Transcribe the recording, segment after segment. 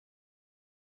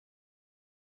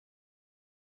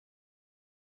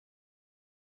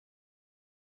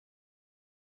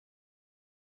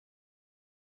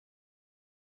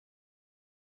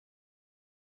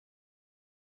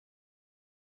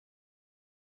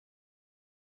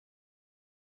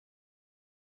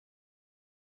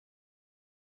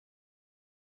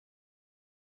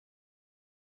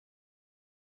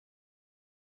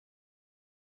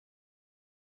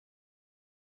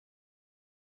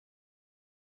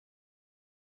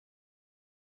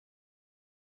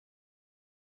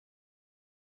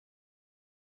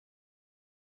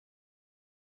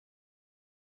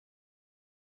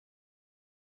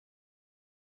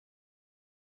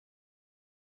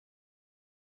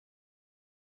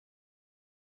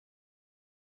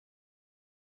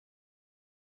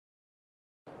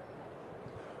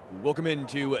Welcome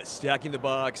into Stacking the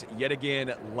Box yet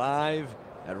again, live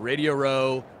at Radio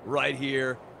Row, right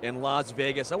here in Las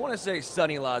Vegas. I want to say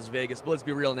sunny Las Vegas, but let's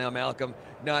be real now, Malcolm.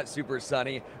 Not super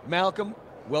sunny. Malcolm,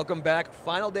 welcome back.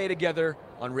 Final day together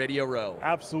on Radio Row.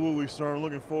 Absolutely, sir.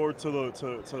 Looking forward to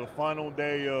the final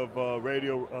day of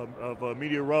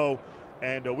Media Row,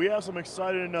 and we have some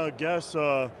exciting guests.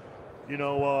 Hopping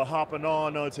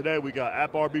on today. We got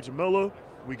Akbar Gbajabiamila,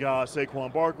 we got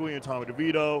Saquon Barkley and Tommy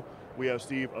DeVito. We have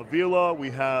Avila, we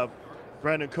have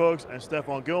Brandin Cooks and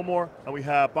Stephon Gilmore, and we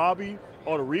have Bobby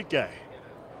Okereke.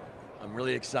 I'm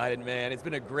really excited, man. It's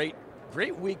been a great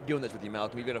week doing this with you,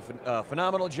 Malcolm. You've done a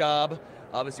phenomenal job.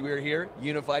 Obviously, we are here,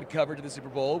 unified coverage of the Super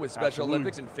Bowl with Special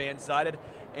Olympics and fan-sided,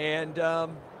 and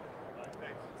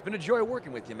it's been a joy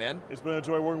working with you, man. It's been a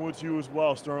joy working with you as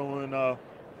well, Sterling.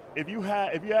 If you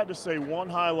had to say one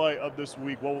highlight of this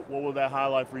week, what would that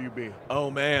highlight for you be? Oh,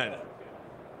 man.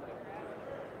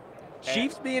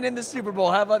 Chiefs being in the Super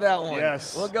Bowl. How about that one?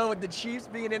 Yes. We'll go with the Chiefs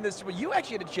being in the Super Bowl. You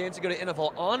actually had a chance to go to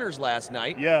NFL Honors last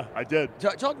night. Yeah, I did.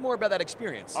 Talk more about that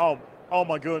experience. Oh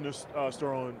my goodness,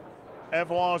 Sterling.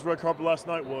 NFL Honors red carpet last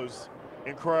night was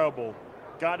incredible.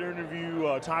 Got to interview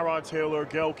Tyrod Taylor,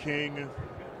 Gayle King,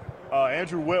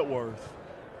 Andrew Whitworth,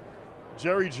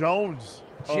 Jerry Jones.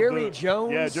 Jones?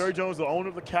 Yeah, Jerry Jones, the owner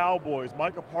of the Cowboys,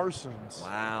 Micah Parsons.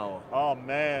 Wow. Oh,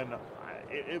 man.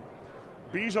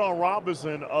 Bijan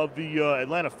Robinson of the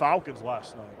Atlanta Falcons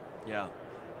last night. Yeah.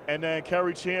 And then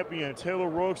Kerry Champion, Taylor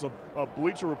Rooks of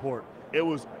Bleacher Report. It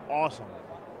was awesome.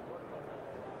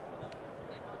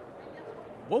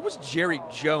 What was Jerry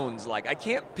Jones like? I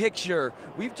can't picture.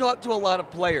 We've talked to a lot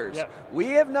of players. Yeah. We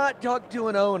have not talked to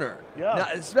an owner. Yeah. Now,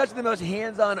 especially the most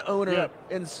hands-on owner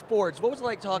in sports. What was it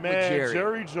like talking with Jerry?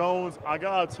 Jerry Jones, I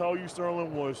got to tell you,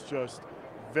 Sterling, was just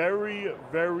very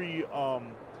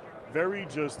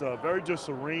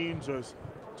serene, just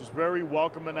very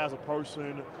welcoming as a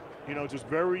person, just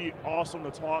very awesome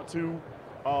to talk to.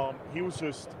 He was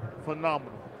just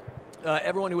phenomenal.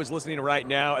 Everyone who is listening right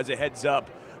now, as a heads up,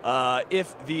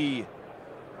 if the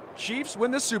Chiefs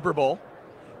win the Super Bowl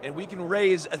and we can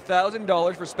raise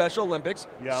 $1,000 for Special Olympics,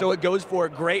 so it goes for a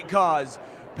great cause,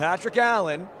 Patrick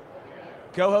Allen,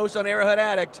 co-host on Arrowhead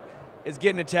Addict, is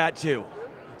getting a tattoo.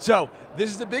 So this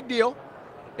is a big deal.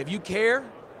 If you care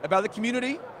about the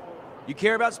community, you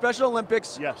care about Special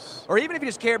Olympics, yes, or even if you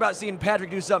just care about seeing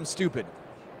Patrick do something stupid,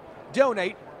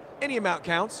 donate. Any amount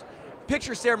counts.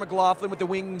 Picture Sarah McLachlan with the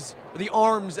wings, the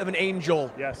arms of an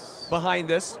angel behind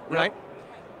this, right?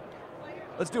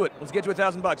 Let's do it. Let's get to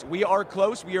 $1,000. We are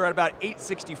close. We are at about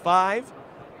 865.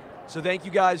 So thank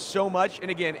you guys so much.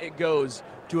 And again, it goes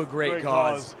to a great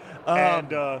cause.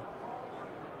 And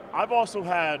I've also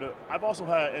had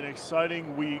an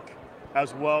exciting week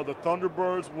as well. The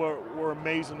Thunderbirds were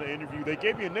amazing to interview. They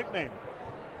gave me a nickname,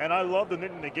 and I love the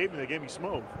nickname they gave me. They gave me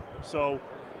Smooth. So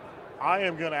I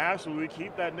am going to absolutely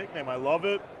keep that nickname. I love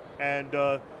it, and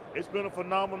it's been a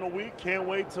phenomenal week. Can't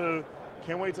wait to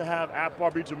have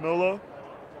Akbar Gbajabiamila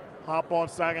hop on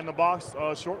Stacking the Box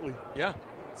shortly. Yeah,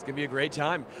 it's going to be a great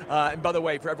time. And by the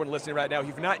way, for everyone listening right now, if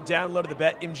you've not downloaded the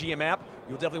BetMGM app,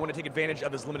 you'll definitely want to take advantage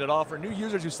of this limited offer. New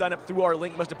users who sign up through our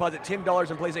link must deposit $10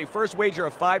 and place a first wager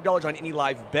of $5 on any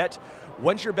live bet.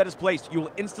 Once your bet is placed, you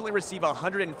will instantly receive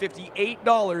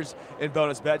 $158 in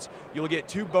bonus bets. You'll get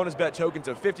 2 bonus bet tokens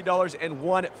of $50 and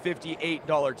 1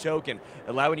 $58 token,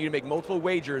 allowing you to make multiple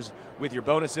wagers with your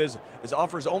bonuses. This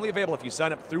offer is only available if you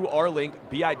sign up through our link,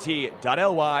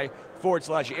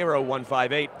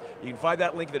 bit.ly/arrow158. You can find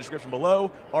that link in the description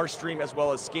below our stream, as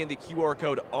well as scan the QR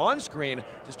code on screen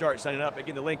to start signing up.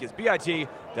 Again, the link is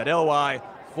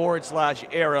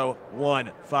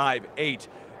bit.ly/arrow158.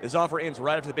 This offer ends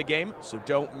right after the big game, so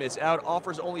don't miss out.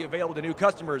 Offers only available to new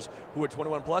customers who are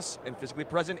 21 plus and physically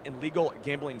present in legal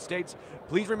gambling states.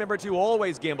 Please remember to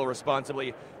always gamble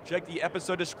responsibly. Check the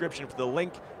episode description for the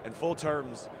link and full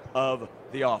terms of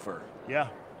the offer. Yeah.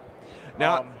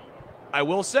 Now, I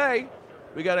will say,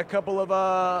 we got a couple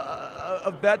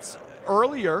of bets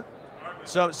earlier.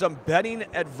 Some betting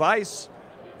advice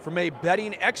from a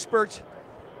betting expert.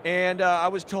 And I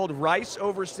was told Rice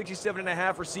over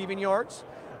 67.5 receiving yards.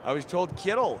 I was told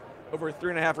Kittle over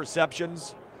 3.5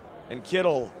 receptions, and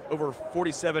Kittle over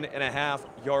 47.5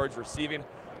 yards receiving.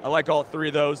 I like all 3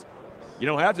 of those. You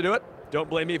don't have to do it. Don't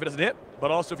blame me if it doesn't hit.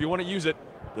 But also, if you want to use it,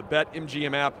 the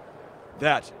BetMGM app,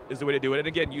 that is the way to do it. And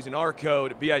again, using our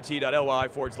code,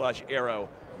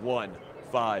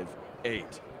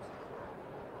 bit.ly/arrow158.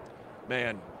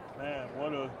 Man,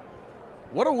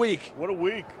 what a week. What a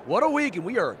week. What a week, and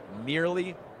we are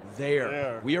nearly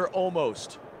there. We are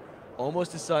almost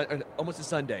to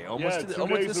Sunday, almost to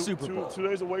the Super Bowl. 2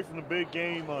 days away from the big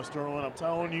game, Sterling. I'm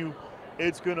telling you,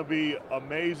 It's going to be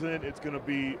amazing. It's going to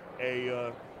be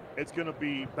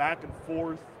back and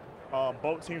forth.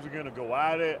 Both teams are going to go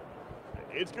at it.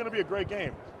 It's going to be a great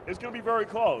game. It's going to be very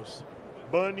close.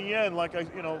 But in the end, like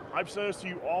I've said this to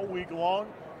you all week long,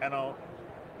 and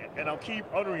I'll keep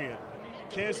uttering it.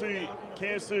 Kansas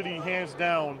City, hands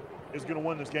down, is going to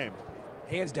win this game.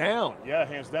 Hands down? Yeah,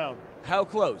 hands down. How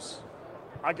close?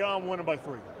 I got them winning by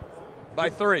 3. By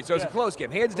 3, so it's a close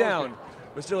game. Hands down,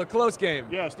 but still a close game.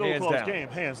 Yeah, still a close game.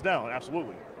 Hands down,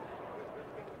 absolutely.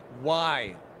 Why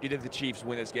do you think the Chiefs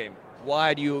win this game?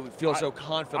 Why do you feel so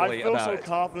confidently about it? I feel so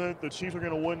confident the Chiefs are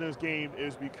going to win this game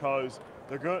is because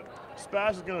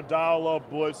Spaz is going to dial up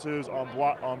blitzes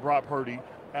on Brock Purdy,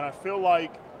 and I feel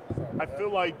like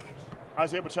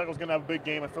Isaiah Pacheco is going to have a big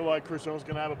game. I feel like Chris Jones is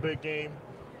going to have a big game.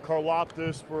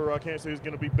 Karlaftis for Kansas City is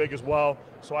going to be big as well.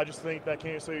 So I just think that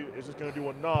Kansas City is just going to do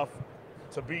enough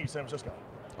to beat San Francisco.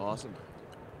 Awesome.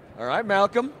 All right,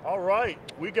 Malcom. All right,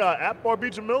 we got Akbar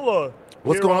Gbajabiamila.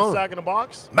 What's going on? Sack in the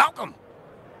Box. Malcom.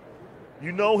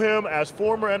 You know him as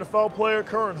former NFL player,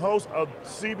 current host of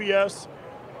CBS,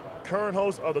 current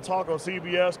host of The Talk on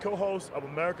CBS, co-host of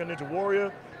American Ninja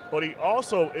Warrior, but he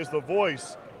also is the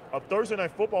voice of Thursday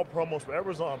Night Football promos for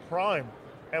Amazon Prime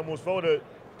and was voted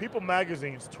People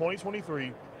Magazine's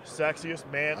 2023 sexiest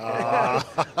man.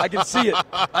 I can see it.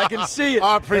 I can see it.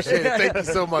 I appreciate it. Thank you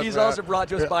so much. He's man. also brought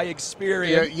to us by Experian.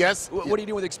 Yeah, yes. What are you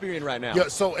doing with Experian right now? Yeah,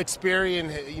 so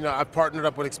Experian, I've partnered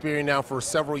up with Experian now for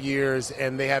several years,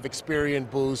 and they have Experian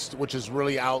Boost, which is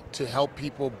really out to help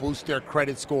people boost their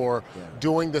credit score,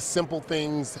 doing the simple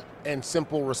things and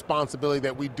simple responsibility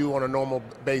that we do on a normal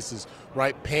basis,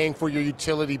 right? Paying for your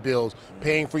utility bills,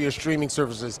 paying for your streaming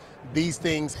services. These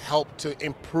things help to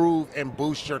improve and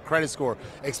boost your credit score.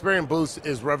 Experian Boost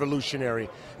is revolutionary.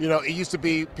 It used to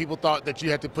be people thought that you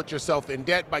had to put yourself in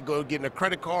debt by getting a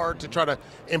credit card to try to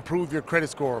improve your credit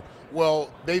score.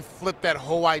 Well, they flipped that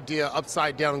whole idea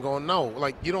upside down and going, no,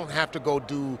 like you don't have to go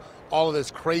do all of this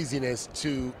craziness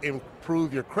to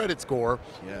improve your credit score.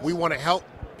 Yes. We want to help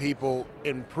people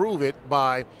improve it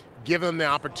by giving them the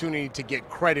opportunity to get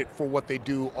credit for what they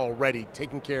do already,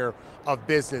 taking care of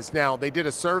business. Now, they did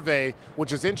a survey,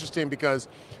 which is interesting because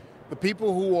the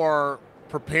people who are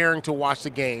preparing to watch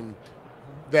the game,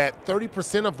 that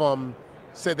 30% of them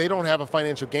said they don't have a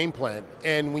financial game plan.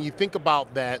 And when you think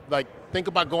about that, like think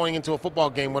about going into a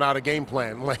football game without a game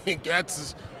plan. Like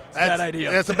that's a bad idea.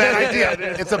 That's a bad idea.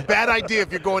 It's a bad idea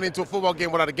if you're going into a football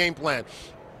game without a game plan.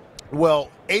 Well,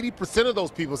 80% of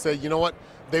those people said, you know what,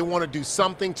 they want to do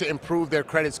something to improve their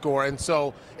credit score. And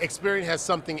so Experian has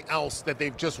something else that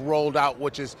they've just rolled out,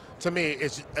 which is, to me,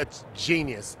 it's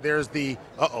genius. There's the,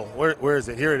 where is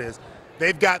it? Here it is.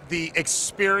 They've got the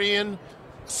Experian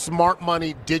Smart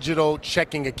Money digital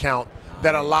checking account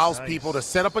that allows people to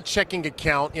set up a checking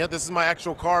account. This is my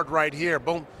actual card right here.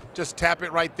 Boom. Just tap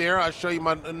it right there. I'll show you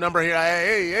my number here.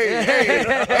 Hey.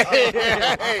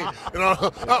 You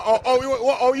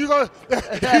gonna?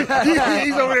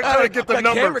 He's over there trying to get the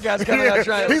number. Camera guy's coming out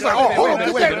trying. He's like, hold on,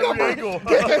 get that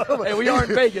number. Hey, we are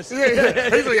in Vegas. He's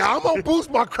like, I'm gonna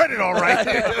boost my credit, all right.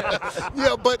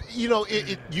 But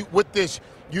with this,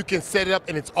 you can set it up,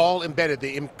 and it's all embedded.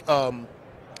 The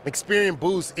Experian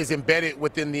Boost is embedded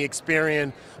within the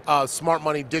Experian Smart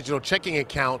Money digital checking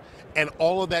account. And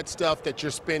all of that stuff that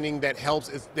you're spending that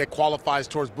that qualifies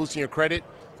towards boosting your credit,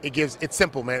 it's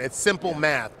simple, man. It's simple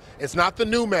math. It's not the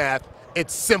new math.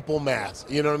 It's simple math.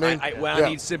 You know what I mean? I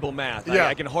need simple math.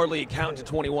 I can hardly count to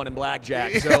 21 in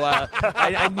blackjack, so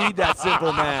I need that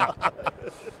simple math.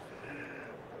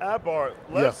 Akbar,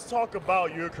 let's talk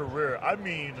about your career. I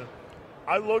mean,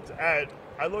 I looked at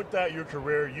your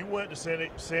career. You went to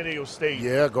San Diego State.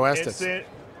 Yeah, go Aztecs.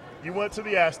 You went to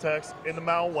the Aztecs in the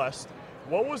Mountain West.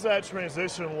 What was that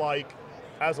transition like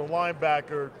as a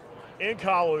linebacker in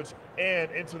college and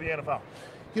into the NFL?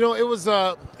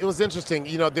 It was interesting.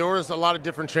 There was a lot of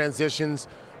different transitions.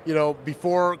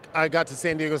 Before I got to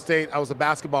San Diego State, I was a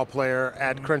basketball player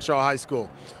at Crenshaw High School.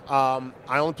 I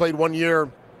only played 1 year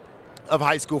of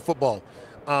high school football,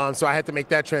 so I had to make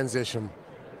that transition.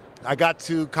 I got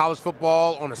to college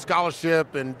football on a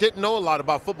scholarship and didn't know a lot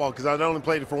about football because I only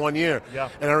played it for 1 year. Yeah.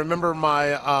 And I remember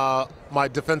my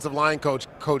defensive line coach,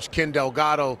 Coach Ken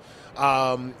Delgado,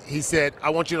 he said,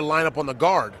 I want you to line up on the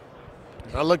guard.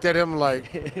 And I looked at him like,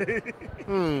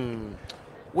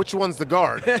 which one's the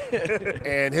guard?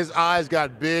 And his eyes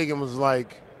got big and was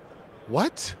like,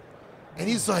 what? And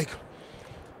he's like,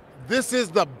 this is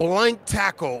the blank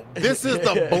tackle. This is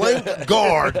the blank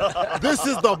guard. This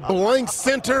is the blank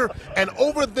center. And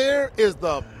over there is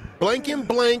the blank and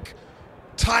blank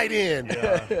tight end.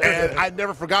 And I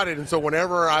never forgot it. And so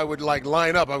whenever I would like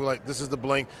line up, I would like, this is the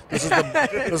blank, this is the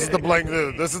this is the blank,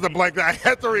 this is the blank. I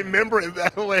had to remember it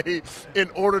that way in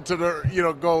order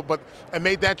to go. But I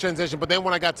made that transition. But then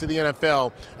when I got to the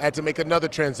NFL, I had to make another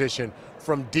transition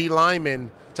from D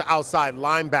lineman to outside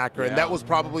linebacker, and that was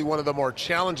probably one of the more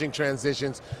challenging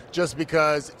transitions just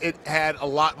because it had a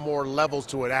lot more levels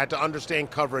to it. I had to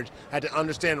understand coverage, I had to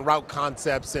understand route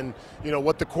concepts and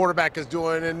what the quarterback is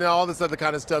doing and all this other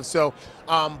kind of stuff. So,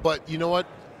 but you know what?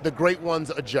 The great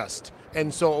ones adjust.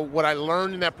 And so what I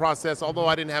learned in that process, although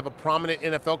I didn't have a prominent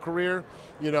NFL career,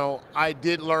 I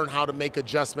did learn how to make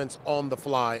adjustments on the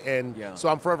fly. And so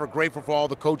I'm forever grateful for all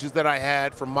the coaches that I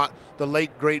had, from the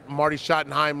late, great Marty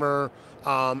Schottenheimer,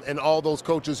 and all those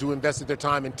coaches who invested their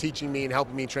time in teaching me and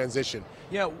helping me transition.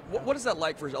 Yeah, what is that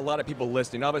like for a lot of people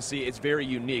listening? Obviously, it's very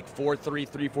unique. 4-3,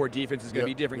 3-4 defense is going to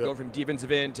be different. Going from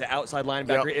defensive end to outside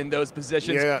linebacker in those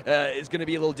positions is going to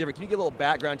be a little different. Can you give a little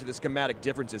background to the schematic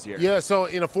differences here? Yeah, so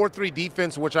in a 4-3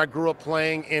 defense, which I grew up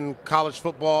playing in college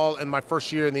football and my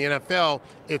first year in the NFL,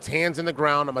 it's hands in the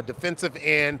ground. I'm a defensive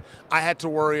end. I had to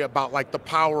worry about like the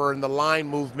power and the line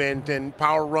movement and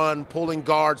power run, pulling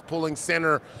guards, pulling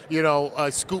center,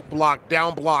 scoop block,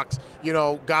 down blocks,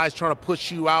 guys trying to push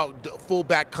you out,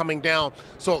 fullback coming down.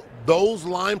 So those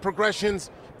line progressions,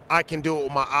 I can do it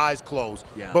with my eyes closed.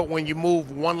 But when you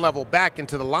move one level back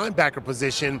into the linebacker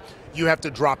position, you have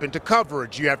to drop into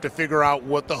coverage. You have to figure out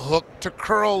what the hook to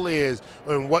curl is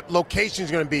and what location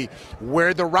is going to be,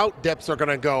 where the route depths are going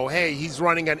to go. Hey, he's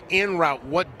running an in route.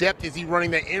 What depth is he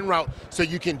running that in route so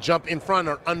you can jump in front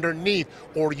or underneath?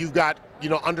 Or you've got,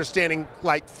 understanding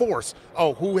like force.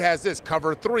 Oh, who has this?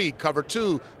 Cover 3, cover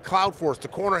 2, cloud force. The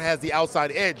corner has the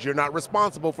outside edge. You're not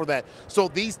responsible for that. So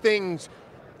these things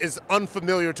is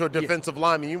unfamiliar to a defensive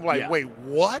lineman. You're like, wait,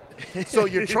 what? So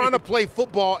you're trying to play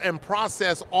football and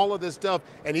process all of this stuff,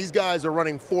 and these guys are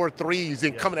running 4.3s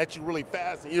and coming at you really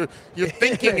fast, and you're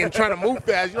thinking and trying to move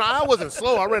fast. I wasn't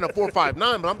slow. I ran a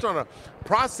 4.59, but I'm trying to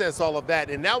process all of that,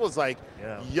 and that was like,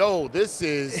 yo, this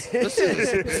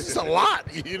is a lot.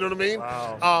 You know what I mean?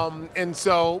 Wow. And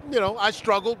so, I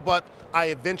struggled, but I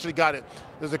eventually got it.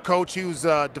 There's a coach who's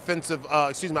outside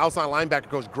linebacker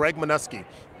coach, Greg Minuski.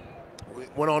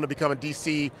 Went on to become a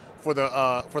DC for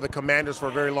the Commanders for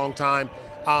a very long time.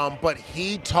 But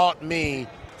he taught me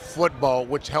football,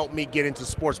 which helped me get into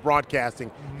sports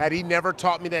broadcasting. Had he never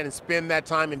taught me that and spent that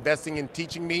time investing in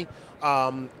teaching me,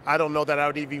 I don't know that I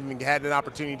would have even had an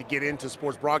opportunity to get into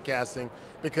sports broadcasting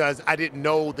because I didn't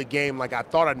know the game like I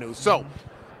thought I knew. So,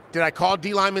 did I call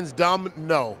D linemen dumb?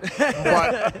 No.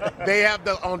 But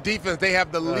on defense, they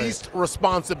have the least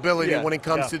responsibility when it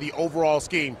comes to the overall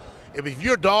scheme. If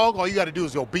you're a dog, all you got to do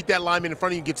is go beat that lineman in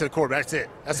front of you and get to the quarterback. That's it.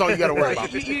 That's all you got to worry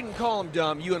about. You didn't call them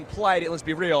dumb. You implied it. Let's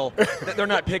be real. That they're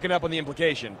not picking up on the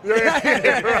implication. Oh,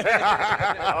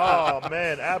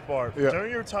 man, Akbar.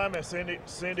 During your time at San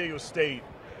Diego State,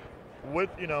 while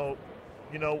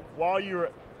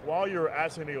you're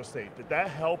at San Diego State, did that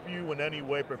help you in any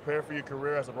way prepare for your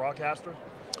career as a broadcaster?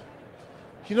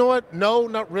 You know what? No,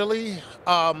 not really.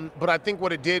 But I think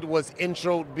what it did was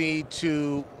intro me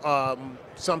to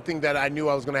something that I knew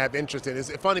I was going to have interest in.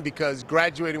 It's funny because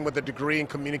graduating with a degree in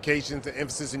communications and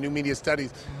emphasis in new media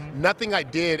studies, nothing I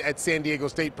did at San Diego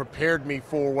State prepared me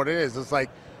for what it is. It's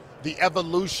like the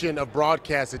evolution of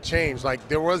broadcast had changed. Like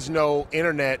there was no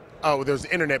internet. Oh, there was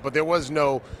internet, but there was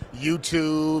no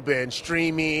YouTube and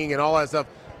streaming and all that stuff.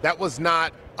 That was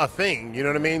not a thing, you know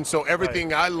what I mean? So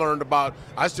everything I learned about,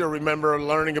 I still remember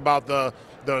learning about the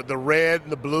red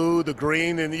and the blue, the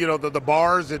green, and the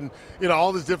bars and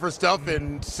all this different stuff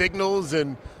and signals,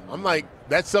 and I'm like,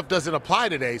 that stuff doesn't apply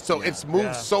today. So it's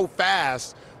moved so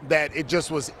fast that it just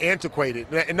was antiquated.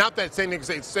 And not that San Diego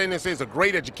State is a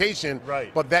great education,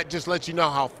 but that just lets you know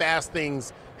how fast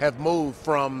things have moved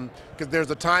from, because there's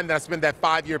a time that I spent that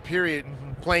 5-year period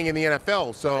playing in the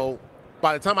NFL. So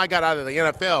by the time I got out of the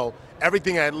NFL,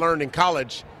 everything I had learned in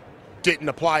college didn't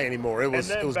apply anymore. It was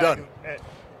done.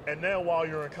 And then while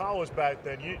you're in college back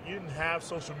then, you didn't have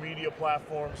social media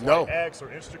platforms like X or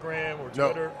Instagram or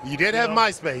Twitter. No, you did have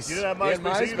MySpace. You didn't have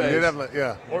MySpace either. You did have,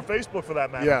 or Facebook for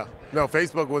that matter. Yeah. No,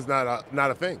 Facebook was not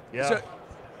a thing. Yeah. So,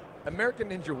 American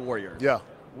Ninja Warrior. Yeah.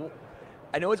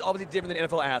 I know it's obviously different than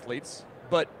NFL athletes,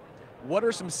 but what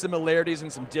are some similarities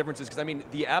and some differences? Because, I mean,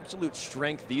 the absolute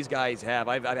strength these guys have,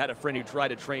 I've had a friend who tried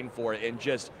to train for it and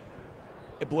just,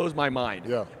 it blows my mind.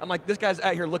 Yeah. I'm like, this guy's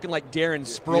out here looking like Darren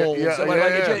Sproles.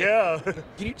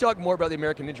 Can you talk more about the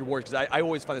American Ninja Warriors? Because I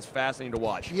always find this fascinating to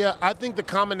watch. Yeah, I think the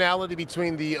commonality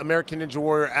between the American Ninja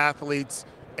Warrior athletes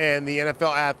and the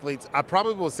NFL athletes, I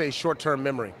probably will say short-term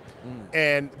memory.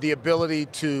 and the ability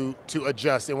to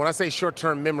adjust. And when I say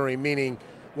short-term memory, meaning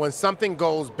when something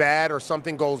goes bad or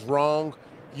something goes wrong,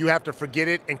 you have to forget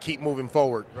it and keep moving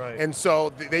forward. Right. And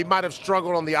so they might have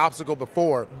struggled on the obstacle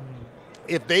before.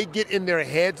 If they get in their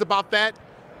heads about that,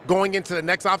 going into the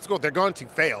next obstacle, they're going to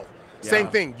fail. Same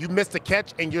thing, you missed a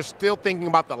catch and you're still thinking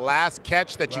about the last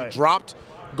catch that you dropped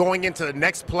going into the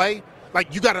next play.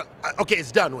 Like, you gotta, okay,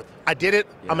 it's done. I did it,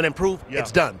 I'm gonna improve,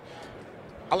 it's done.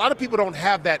 A lot of people don't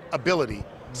have that ability.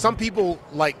 Some people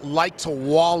like to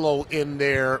wallow in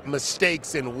their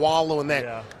mistakes and wallow in that.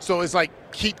 Yeah. So it's like,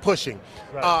 keep pushing.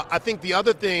 Right. I think the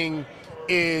other thing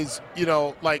is,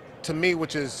 like, to me,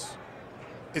 which is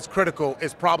critical,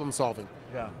 is problem solving.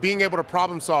 Yeah. Being able to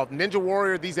problem solve. Ninja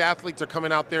Warrior, these athletes are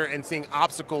coming out there and seeing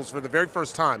obstacles for the very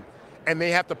first time, and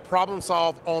they have to problem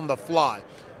solve on the fly.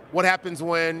 What happens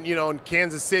when, in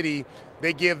Kansas City,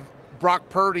 they give Brock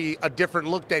Purdy a different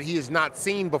look that he has not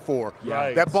seen before?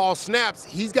 Right. That ball snaps,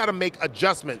 he's got to make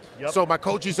adjustment. So my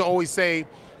coach used to always say,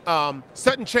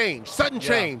 sudden change, sudden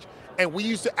change. And we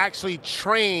used to actually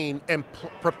train and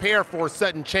prepare for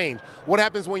sudden change. What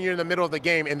happens when you're in the middle of the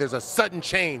game and there's a sudden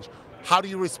change? How do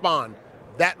you respond?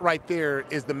 That right there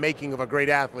is the making of a great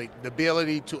athlete, the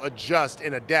ability to adjust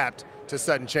and adapt to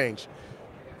sudden change.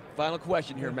 Final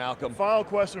question here, Malcom. Final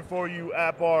question for you,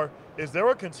 Akbar. Is there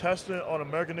a contestant on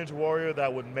American Ninja Warrior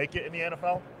that would make it in the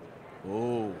NFL?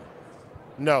 Oh.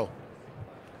 No,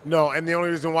 and the only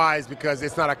reason why is because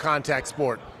it's not a contact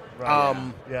sport.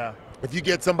 Right. If you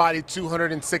get somebody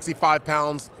 265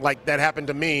 pounds, like that happened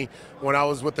to me when I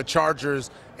was with the Chargers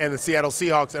and the Seattle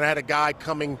Seahawks, and I had a guy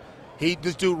coming,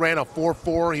 this dude ran a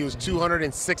 4.4, he was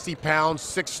 260 pounds,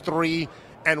 6'3",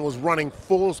 and was running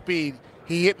full speed.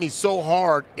 He hit me so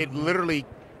hard, it literally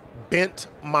bent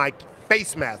my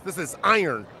face mask. This is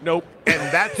iron. Nope.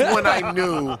 And that's when I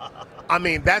knew,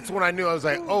 I was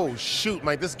like, oh shoot,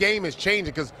 this game is changing,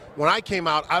 because when I came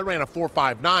out, I ran a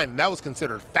 4.59, and that was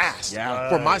considered fast. Yeah.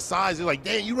 For my size, they're like,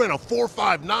 dang, you ran a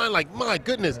 4.59, like, my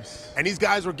goodness. And these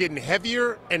guys were getting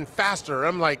heavier and faster.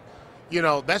 I'm like,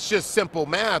 that's just simple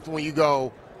math when you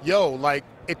go, like,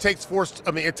 it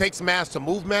takes mass to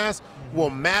move mass. Well,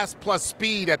 mass plus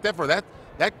speed at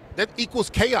that equals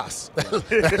chaos.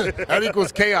 That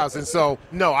equals chaos. And so,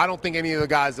 no, I don't think any of the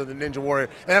guys of the Ninja Warrior,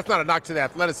 and that's not a knock to the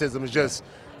athleticism, it's just,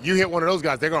 you hit one of those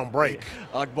guys, they're going to break.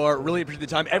 Akbar, really appreciate the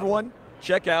time. Everyone,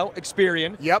 check out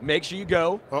Experian. Yep. Make sure you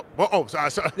go.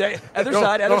 Sorry. Other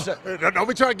side. Don't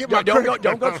be trying to get my don't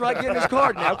go try to get his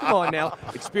card now. Come on now.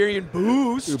 Experian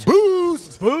Boost.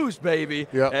 Boost, baby.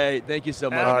 Yep. Hey, thank you so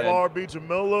much, Akbar, man.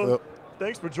 Gbajabiamila,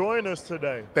 thanks for joining us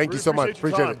today. Thank you so much.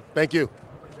 Appreciate it. Thank you.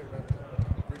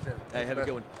 Hey, have a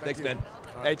good one. Thanks, man.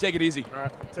 Hey, take it easy. All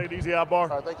right, take it easy, Akbar.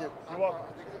 All right, thank you. You're welcome.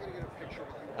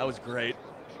 That was great.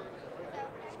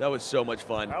 That was so much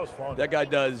fun. That was fun. That guy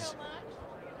does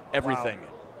everything. Wow.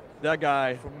 That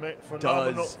guy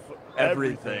does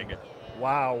everything.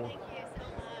 Wow.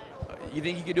 You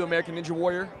think he could do American Ninja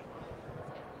Warrior?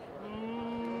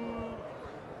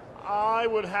 I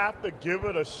would have to give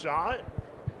it a shot.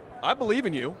 I believe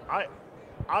in you.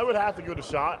 I would have to give it a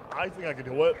shot. I think I could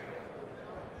do it.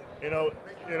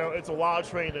 It's a lot of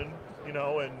training, and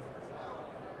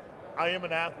I am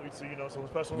an athlete, so so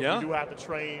especially when we do have to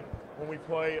train when we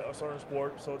play a certain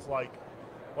sport. So it's like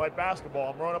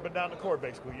basketball. I'm running up and down the court,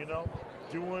 basically,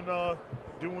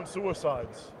 doing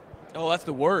suicides. Oh, that's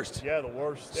the worst. Yeah, the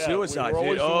worst. Yeah, Suicides. we're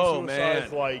always doing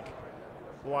suicides,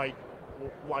 man.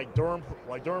 Like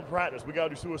during practice, we gotta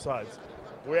do suicides.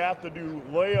 We have to do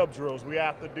layup drills. We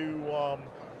have to do.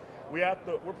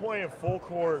 We're playing full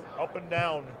court, up and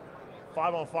down,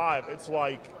 5-on-5.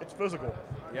 It's physical.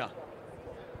 Yeah.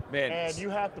 Man. And you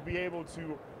have to be able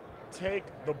to take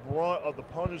the brunt of the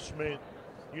punishment,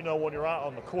 when you're out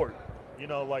on the court. You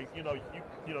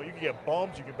can get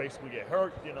bumped, you can basically get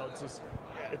hurt.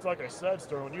 It's like I said,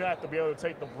 Sterling, you have to be able to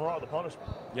take the brunt of the punishment.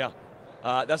 Yeah.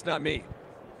 That's not me.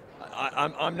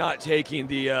 I'm not taking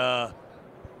the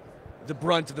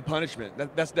brunt of the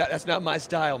punishment. That's not my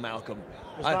style, Malcom.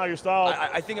 It's not your style.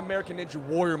 I think American Ninja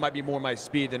Warrior might be more my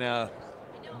speed than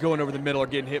going over the middle or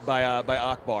getting hit by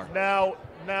Akbar. Now,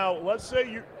 let's say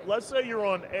you're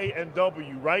on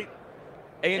A&W, right?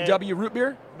 A&W root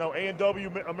beer? No,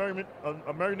 A&W American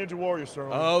Ninja Warrior, sir.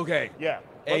 Oh, okay. Yeah.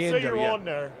 Let's say you're on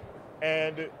there,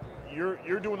 and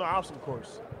you're doing the obstacle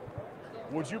course.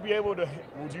 Would you be able to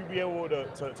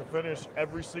finish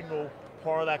every single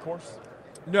part of that course?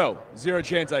 No, zero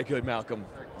chance I could, Malcom.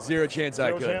 Zero chance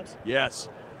I could. Chance? Yes.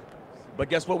 But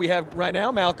guess what we have right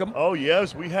now, Malcom? Oh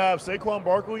yes, we have Saquon,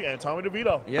 Barkley, and Tommy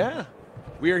DeVito. Yeah.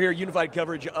 We are here, unified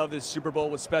coverage of the Super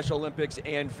Bowl with Special Olympics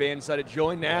and fan-sided.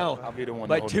 Joined now I'll be the one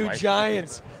by to hold two the mic.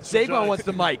 giants. Saquon wants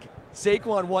the mic.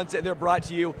 Saquon wants it. They're brought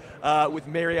to you with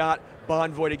Marriott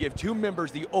Bonvoy to give two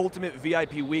members the ultimate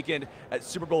VIP weekend at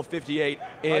Super Bowl 58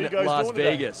 in Las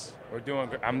Vegas. We're doing.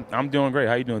 I'm doing great.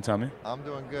 How you doing, Tommy? I'm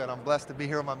doing good. I'm blessed to be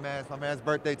here with my man. It's my man's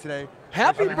birthday today.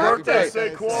 Happy birthday,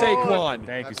 Saquon.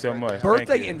 Thank you so much.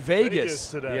 Birthday in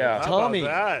Vegas today. Yeah. How Tommy.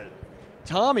 about that?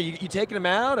 Tommy, you taking him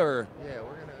out or? Yeah,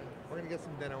 we're gonna get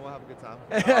some dinner. We'll have a good time.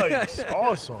 Nice.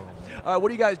 Awesome. What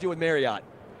do you guys do with Marriott?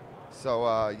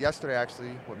 So yesterday,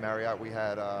 actually, with Marriott, we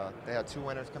had they had two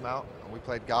winners come out, and we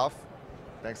played golf.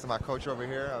 Thanks to my coach over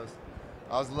here,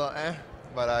 I was a little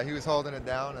but he was holding it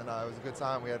down, and it was a good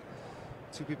time. We had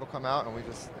two people come out, and it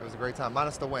was a great time.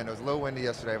 Minus the wind. It was a little windy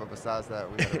yesterday, but besides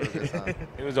that, we had a really good time.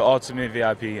 It was the ultimate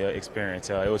VIP experience.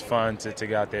 It was fun to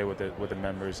get out there with the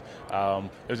members.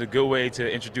 It was a good way to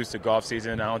introduce the golf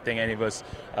season. I don't think any of us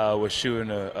was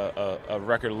shooting a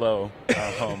record low,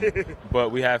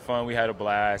 but we had fun. We had a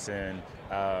blast, and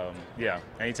yeah,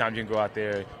 anytime you can go out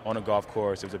there on a golf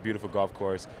course, it was a beautiful golf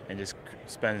course, and just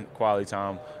spend quality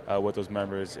time with those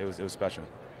members. It was special.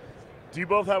 Do you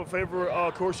both have a favorite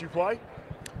course you play?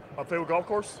 A favorite golf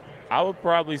course? I would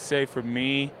probably say for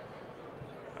me,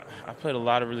 I played a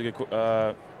lot of really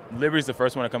good. Liberty's the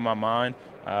first one to come to my mind,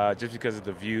 just because of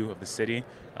the view of the city.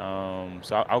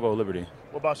 So I'll go Liberty.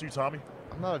 What about you, Tommy?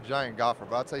 I'm not a giant golfer,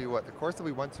 but I'll tell you what, the course that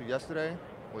we went to yesterday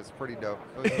was pretty dope.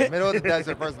 It was in the middle of the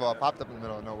desert, first of all. It popped up in the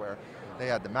middle of nowhere. They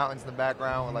had the mountains in the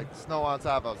background with like the snow on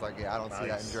top. I was like, yeah, I don't see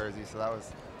that in Jersey. So that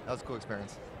was a cool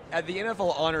experience. At the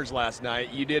NFL Honors last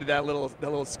night, you did that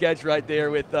little sketch right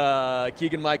there with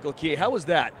Keegan-Michael Key. How was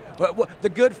that? The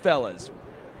Goodfellas.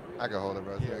 I can hold it,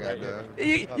 bro.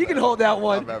 You can hold that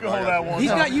one. You can hold that one. He's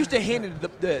not used to handing it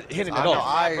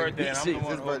off.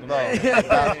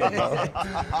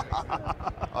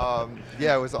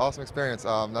 Yeah, it was an awesome experience.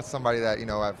 That's somebody that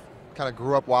I've kind of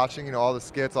grew up watching. All the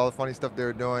skits, all the funny stuff they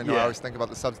were doing. I always think about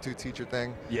the substitute teacher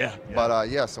thing. Yeah. But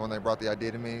so when they brought the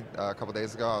idea to me a couple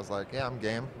days ago, I was like, yeah, I'm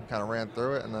game. Kind of ran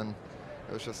through it, and then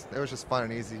it was just fun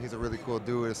and easy. He's a really cool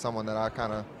dude. It's someone that I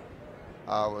kind of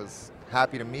was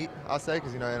happy to meet, I'll say,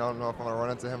 because I don't know if I'm gonna run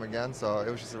into him again. So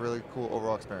it was just a really cool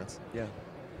overall experience. Yeah.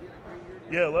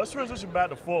 Yeah. Let's transition back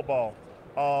to football.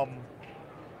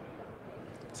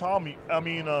 Tommy,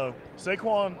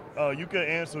 Saquon, you can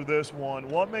answer this one.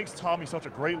 What makes Tommy such a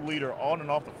great leader on and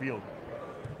off the field?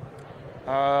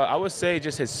 I would say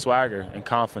just his swagger and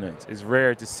confidence. It's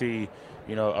rare to see,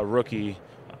 a rookie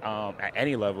at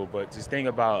any level, but just think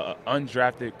about an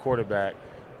undrafted quarterback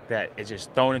that is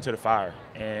just thrown into the fire.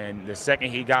 And the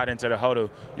second he got into the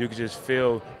huddle, you could just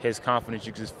feel his confidence.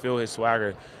 You could just feel his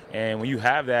swagger. And when you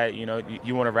have that, you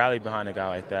want to rally behind a guy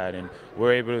like that. And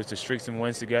we're able to streak some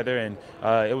wins together, and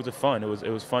it was fun. It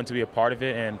was fun to be a part of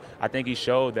it. And I think he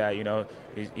showed that,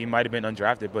 he might have been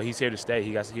undrafted, but he's here to stay.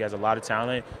 He has a lot of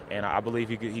talent, and I believe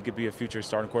he could be a future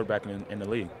starting quarterback in the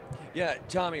league. Yeah,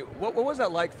 Tommy, what was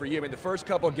that like for you? The first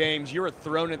couple of games, you were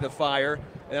thrown into the fire, and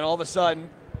then all of a sudden,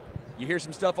 you hear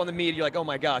some stuff on the media, you're like, oh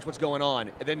my gosh, what's going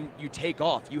on? And then you take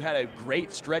off. You had a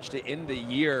great stretch to end the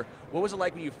year. What was it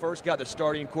like when you first got the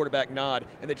starting quarterback nod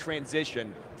and the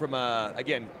transition from,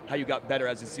 again, how you got better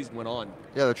as the season went on?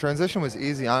 Yeah, the transition was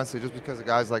easy, honestly, just because of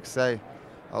guys like Say,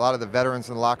 a lot of the veterans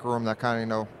in the locker room that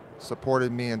kind of,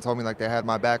 supported me and told me like they had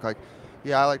my back. Like,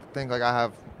 yeah, I like to think like I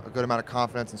have a good amount of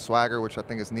confidence and swagger, which I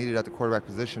think is needed at the quarterback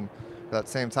position. But at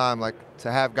the same time, like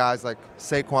to have guys like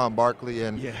Saquon, Barkley,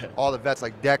 and all the vets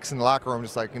like Dex in the locker room,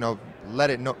 just like, let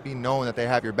it be known that they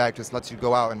have your back, just lets you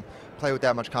go out and play with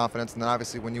that much confidence. And then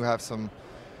obviously when you have some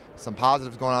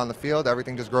positives going on in the field,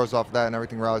 everything just grows off of that and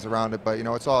everything rallies around it. But,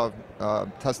 it's all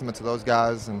testament to those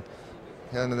guys. And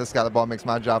this guy, the ball makes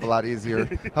my job a lot easier.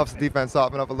 Helps the defense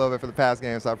soften up a little bit for the pass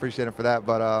game, so I appreciate it for that.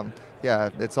 But, yeah,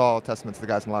 it's all testament to the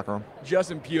guys in the locker room.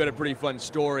 Justin Pugh had a pretty fun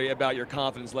story about your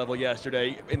confidence level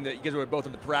yesterday. You guys were both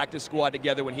in the practice squad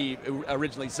together when he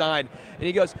originally signed. And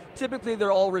he goes, typically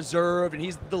they're all reserved, and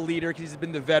he's the leader because he's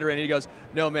been the veteran. And he goes,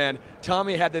 no, man,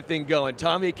 Tommy had that thing going.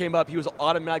 Tommy came up, he was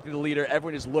automatically the leader.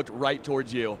 Everyone just looked right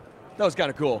towards you. That was kind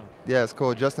of cool. Yeah, it's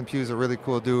cool. Justin Pugh's a really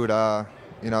cool dude.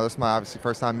 This is my obviously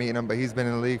first time meeting him, but he's been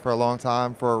in the league for a long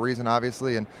time for a reason,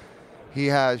 obviously. And he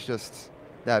has just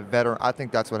that veteran. I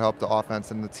think that's what helped the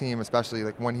offense and the team, especially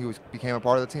like when he became a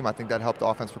part of the team. I think that helped the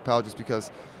offense propel just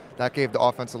because that gave the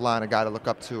offensive line a guy to look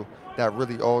up to, that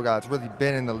really old guy that's really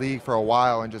been in the league for a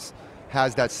while and just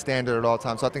has that standard at all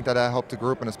times. So I think that helped the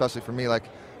group, and especially for me, like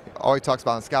all he talks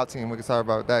about on the scout team, we can talk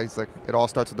about that. He's like, it all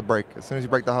starts with the break. As soon as you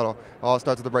break the huddle, it all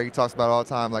starts with the break. He talks about it all the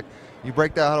time. Like you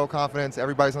break that huddle confidence,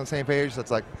 everybody's on the same page.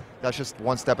 That's just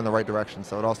one step in the right direction.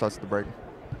 So it all starts with the break.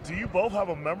 Do you both have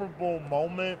a memorable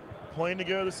moment playing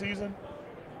together this season?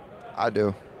 I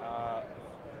do.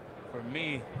 For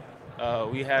me,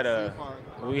 we were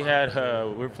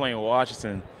playing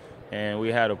Washington, and we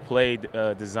had a play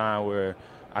design where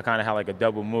I kind of had like a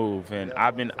double move, and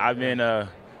I've been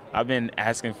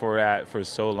asking for that for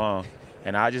so long,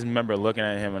 and I just remember looking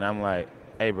at him, and I'm like,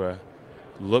 hey, bro,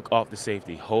 look off the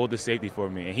safety, hold the safety for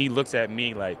me, and he looks at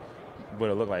me like, what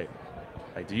it looked like,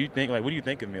 do you think, like, what do you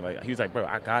think of me? Like, he was like, bro,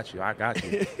 I got you.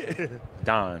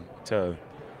 Don, Tug.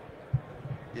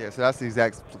 Yeah, so that's the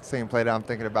exact same play that I'm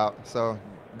thinking about. So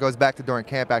it goes back to during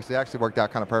camp, actually. It actually worked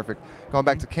out kind of perfect. Going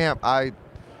back to camp, I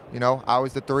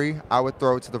was the 3. I would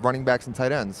throw to the running backs and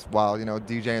tight ends while,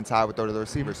 DJ and Ty would throw to the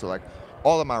receivers. So, like,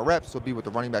 all of my reps would be with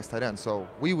the running backs, tight ends. So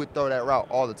we would throw that route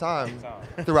all the time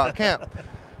throughout camp.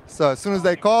 So as soon as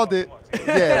they called it, we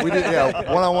did,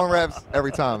 one-on-one reps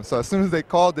every time. So as soon as they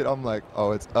called it, I'm like,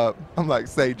 oh, it's up. I'm like,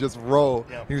 say, just roll.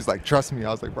 Yeah. He was like, trust me.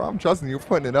 I was like, bro, I'm trusting you. You're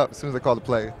putting it up. As soon as they called the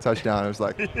play, touchdown, it was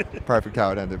like perfect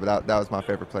how it ended. But that was my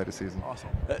favorite play this season. Awesome.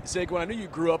 Saquon, I knew you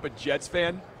grew up a Jets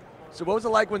fan. So what was it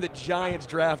like when the Giants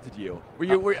drafted you?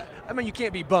 You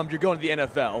can't be bummed you're going to the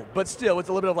NFL, but still, it's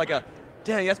a little bit of like a,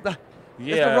 dang, that's the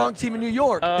wrong team in New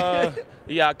York.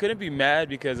 Yeah, I couldn't be mad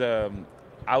because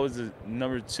I was the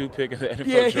number 2 pick of the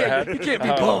NFL draft. You can't be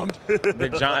bummed.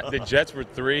 The Jets were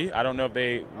 3. I don't know if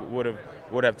they would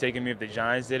have taken me if the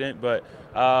Giants didn't, but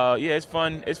it's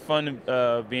fun. It's fun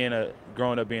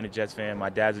growing up being a Jets fan. My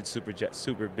dad's a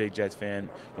super big Jets fan.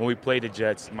 When we play the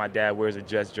Jets, my dad wears a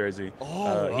Jets jersey.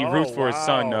 He roots for his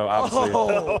son, though, obviously.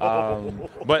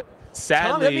 But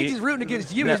sadly, Tom, that means he's rooting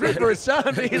against you. He's rooting for his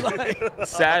son.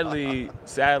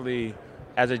 Sadly,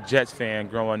 as a Jets fan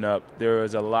growing up, there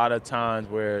was a lot of times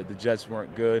where the Jets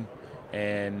weren't good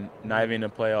and not even in the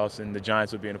playoffs, and the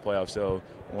Giants would be in the playoffs. So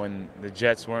when the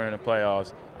Jets weren't in the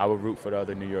playoffs, I would root for the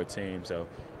other New York team. So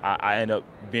I end up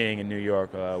being in New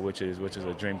York, which is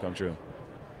a dream come true.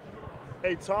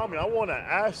 Hey, Tommy, I want to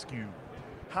ask you,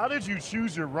 how did you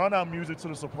choose your run-out music to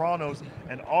The Sopranos,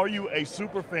 and are you a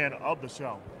super fan of the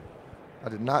show? I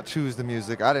did not choose the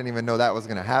music. I didn't even know that was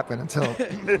going to happen until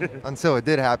it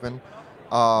did happen.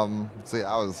 I don't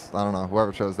know,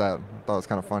 whoever chose that, I thought it was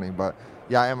kind of funny. But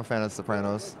yeah, I am a fan of The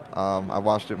Sopranos. I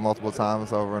watched it multiple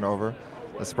times over and over.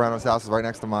 The Sopranos house is right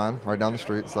next to mine, right down the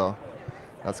street, so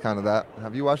that's kind of that.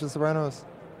 Have you watched The Sopranos?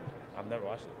 I've never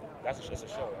watched it. That's a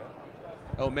show, right?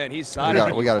 Oh man, he's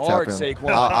signing we got to hard, tap in. Saquon.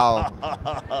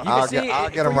 I'll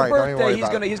get him right. Don't even worry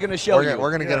about it. He's gonna show you.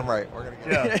 We're gonna get him right. We're gonna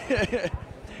get him.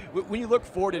 When you look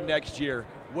forward to next year,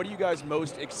 what are you guys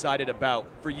most excited about?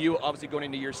 For you, obviously going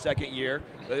into your second year,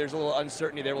 there's a little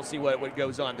uncertainty there. We'll see what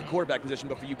goes on the quarterback position.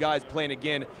 But for you guys playing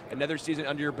again, another season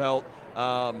under your belt,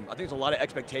 I think there's a lot of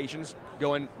expectations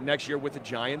going next year with the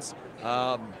Giants.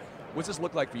 What's this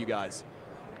look like for you guys?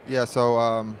 Yeah,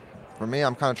 so for me,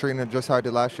 I'm kind of treating it just how I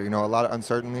did last year. A lot of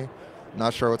uncertainty.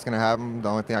 Not sure what's going to happen. The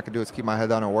only thing I can do is keep my head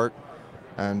down and work.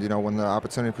 And, when the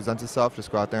opportunity presents itself,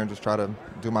 just go out there and just try to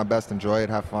do my best, enjoy it,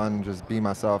 have fun, just be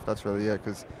myself. That's really it,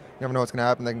 because you never know what's going to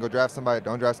happen. They can go draft somebody,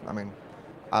 don't draft. I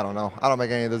don't know. I don't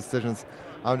make any of those decisions.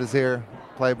 I'm just here,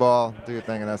 play ball, do your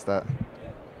thing, and that's that.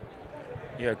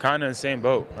 Yeah, kind of in the same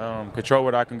boat. Control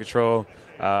what I can control.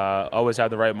 Always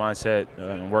have the right mindset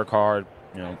and work hard,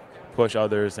 push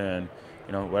others, and,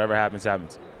 whatever happens,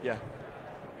 happens. Yeah.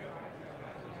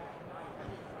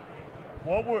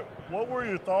 What were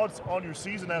your thoughts on your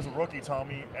season as a rookie,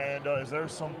 Tommy? And is there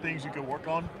some things you could work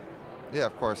on? Yeah,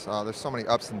 of course. There's so many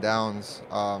ups and downs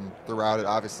throughout it.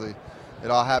 Obviously, it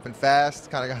all happened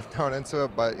fast. Kind of got thrown into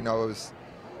it, but it was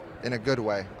in a good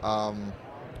way.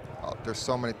 There's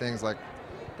so many things that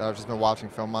I've just been watching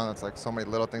film on. It's like so many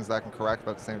little things that I can correct,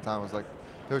 but at the same time, it was like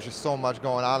there was just so much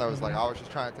going on. I was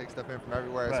just trying to take stuff in from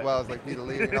everywhere as well as be the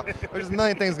lead. There's just a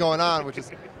million things going on, which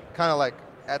is kind of like.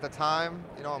 At the time,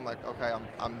 I'm like, okay,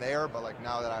 I'm there, but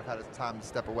now that I've had time to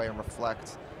step away and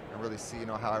reflect and really see,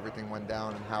 how everything went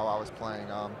down and how I was playing,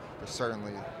 there's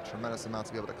certainly a tremendous amount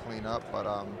to be able to clean up. But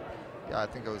I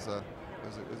think it was a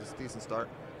decent start.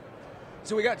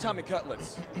 So we got Tommy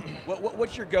Cutlets.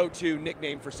 What's your go-to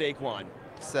nickname for Saquon?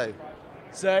 Say.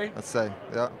 Say? Let's say,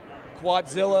 yeah.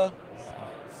 Quadzilla.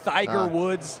 Tiger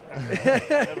Woods. Never heard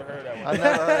that one. I've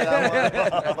never heard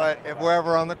that one. But if we're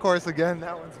ever on the course again,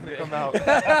 that one's going to come out.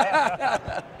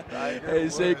 Hey,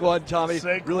 Saquon, Tommy,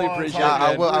 really appreciate it.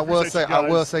 I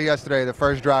will say yesterday, the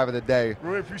first drive of the day,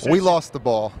 we lost the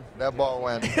ball. That ball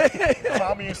went.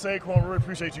 Tommy and Saquon, really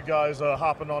appreciate you guys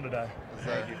hopping on today.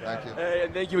 Thank you. Hey,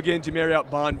 and thank you again to Marriott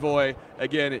Bonvoy.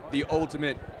 Again, the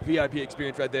ultimate VIP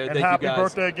experience right there. And thank happy you guys.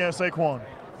 Birthday again, Saquon.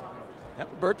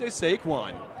 Happy birthday,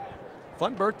 Saquon.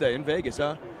 Fun birthday in Vegas,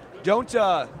 huh? Don't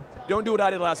Don't do what I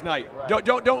did last night. Right.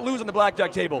 Don't lose on the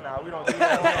blackjack table. Nah, we don't do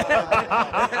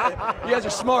that. You guys are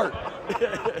smart.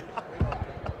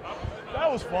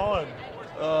 That was fun.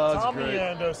 Tommy great.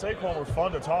 and Saquon were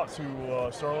fun to talk to,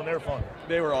 Sterling. They were fun.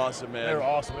 They were awesome, man. They were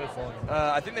awesome. They were fun.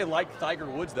 I think they liked Tiger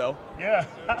Woods, though. Yeah.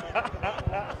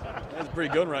 That's a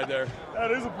pretty good one right there. That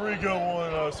is a pretty good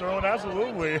one, Sterling.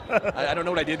 Absolutely. I don't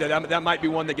know what I did there. That might be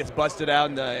one that gets busted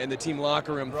out in the team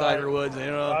locker room. Right. Tiger Woods. You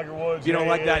know, Tiger Woods. You don't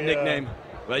like that nickname,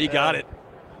 well, you got it.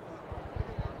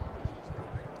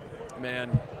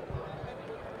 Man,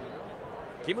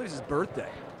 can't believe it's his birthday.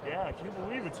 Yeah, I can't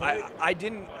believe it. I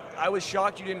didn't. I was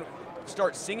shocked you didn't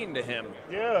start singing to him.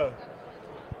 Yeah.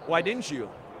 Why didn't you?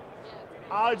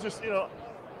 I just,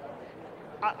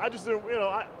 I just didn't,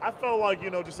 I felt like,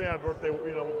 just saying happy birthday,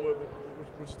 was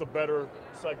just a better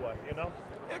segue,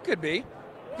 It could be.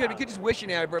 You could just wish you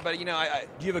happy birthday.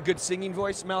 But do you have a good singing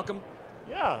voice, Malcom?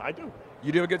 Yeah, I do.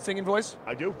 You do have a good singing voice?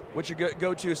 I do. What's your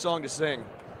go-to song to sing?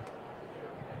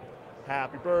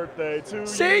 Happy birthday to you.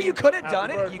 See, you could have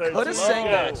done it. You could have sang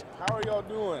that. How are y'all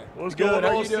doing? What's good? going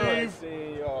on, How you doing? Steve?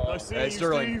 Seeing y'all. Nice seeing Hey, you,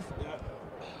 Sterling. Steve.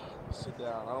 Sit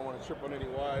down. I don't want to trip on any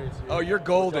wires here. Oh, you're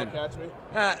golden. Y'all catch me?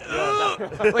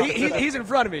 Well, he's in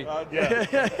front of me.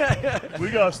 Yeah. We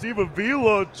got Steve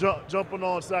Avila jumping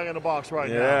on Sack in the Box right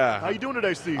now. Yeah. How you doing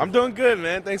today, Steve? I'm doing good,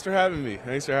 man. Thanks for having me.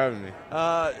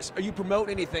 Are you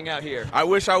promoting anything out here? I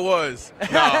wish I was.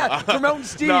 No. Promoting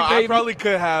Steve, no, baby. I probably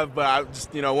could have, but I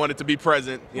just, wanted to be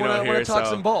present, here. Want to talk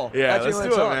some ball. Yeah, That's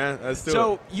let's do it, man. Let's do it.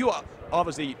 So you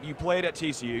obviously you played at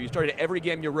TCU. You started every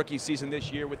game your rookie season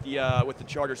this year with the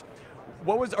Chargers.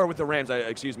 With the Rams,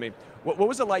 excuse me. What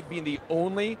was it like being the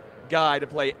only guy to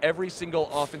play every single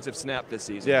offensive snap this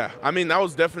season? Yeah, I mean, that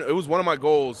was definitely, it was one of my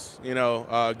goals,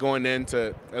 going in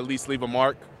to at least leave a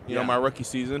mark, my rookie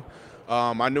season.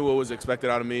 I knew what was expected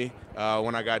out of me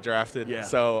when I got drafted. Yeah.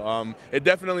 So it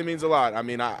definitely means a lot. I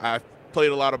mean, I've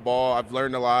played a lot of ball. I've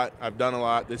learned a lot. I've done a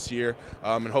lot this year.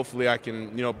 And hopefully I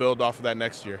can, build off of that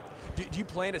next year. Do you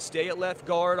plan to stay at left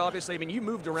guard, obviously? I mean, you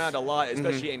moved around a lot,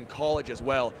 especially in college as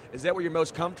well. Is that where you're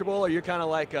most comfortable, or you're kind of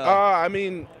like I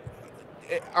mean,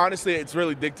 honestly, it's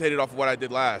really dictated off of what I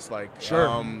did last. Like, sure.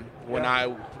 When I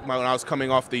was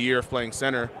coming off the year of playing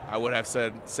center, I would have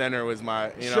said center was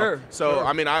my, Sure. So, sure.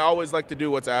 I mean, I always like to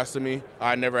do what's asked of me.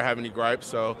 I never have any gripes,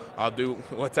 so I'll do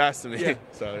what's asked of me. Yeah.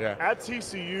 So, yeah. At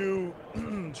TCU,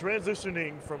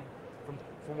 transitioning from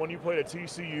when you played at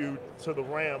TCU to the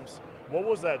Rams, what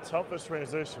was that toughest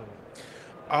transition?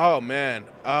 Oh, man.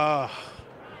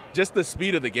 Just the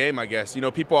speed of the game, I guess.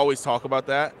 People always talk about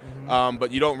that, but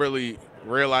you don't really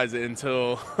realize it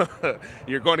until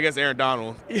you're going against Aaron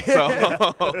Donald.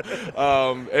 Yeah.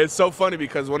 So it's so funny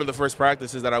because one of the first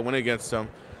practices that I went against him,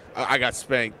 I got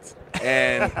spanked.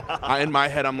 And in my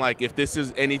head, I'm like, if this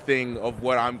is anything of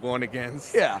what I'm going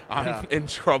against, I'm in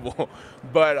trouble.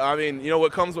 But, I mean,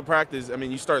 what comes with practice, I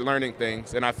mean, you start learning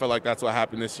things, and I feel like that's what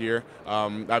happened this year.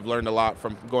 I've learned a lot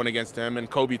from going against him and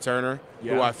Kobe Turner,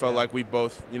 who I felt like we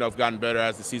both, have gotten better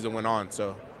as the season went on.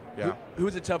 So, yeah.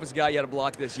 Who's the toughest guy you had to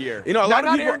block this year? A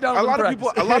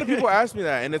lot of people ask me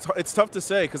that, and it's tough to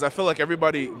say because I feel like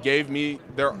everybody gave me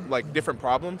their different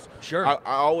problems. Sure. I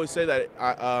always say that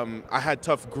I had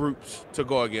tough groups to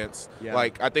go against. Yeah.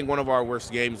 Like I think one of our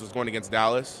worst games was going against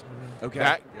Dallas. Okay.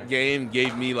 That game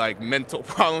gave me mental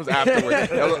problems afterwards.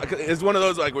 It's one of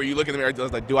those where you look in the mirror and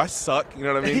it's like, do I suck? You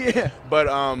know what I mean? Yeah. But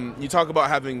you talk about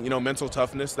having mental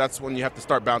toughness. That's when you have to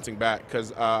start bouncing back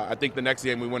because I think the next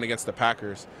game we went against the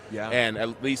Packers. Yeah. And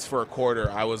at least for a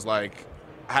quarter, I was I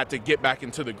had to get back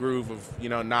into the groove of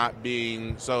not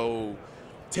being so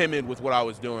timid with what I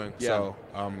was doing. Yeah. So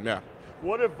yeah.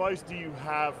 What advice do you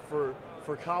have for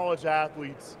college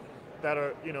athletes that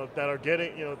are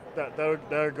getting that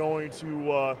are going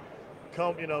to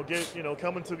come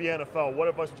come into the NFL? What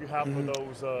advice would you have for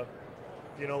those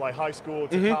high school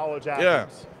to college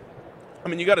athletes? I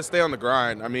mean, you got to stay on the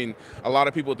grind. I mean, a lot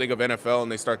of people think of NFL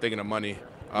and they start thinking of money.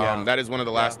 That is one of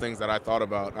the last things that I thought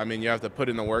about. I mean, you have to put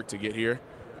in the work to get here.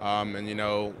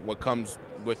 And, what comes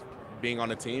with being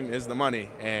on a team is the money.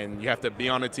 And you have to be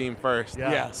on a team first.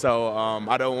 Yeah. So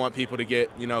I don't want people to get,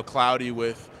 cloudy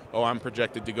with, oh, I'm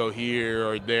projected to go here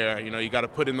or there. You got to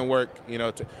put in the work,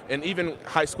 and even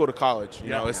high school to college,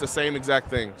 it's the same exact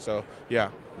thing. So, yeah.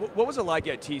 What was it like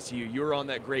at TCU? You were on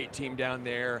that great team down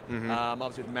there,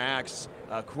 obviously with Max,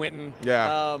 Quentin.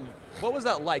 Yeah. What was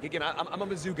that like? Again, I'm a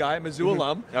Mizzou guy, Mizzou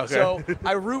alum. Okay. So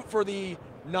I root for the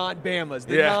non-Bamas,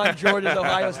 the non-Georgias,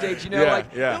 Ohio State.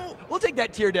 We'll take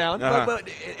that tier down. But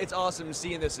it's awesome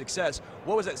seeing the success.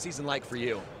 What was that season like for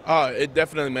you? It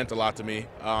definitely meant a lot to me.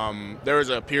 There was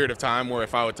a period of time where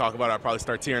if I would talk about it, I'd probably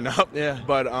start tearing up. Yeah.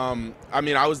 But,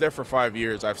 I was there for 5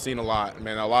 years. I've seen a lot.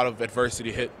 Man, a lot of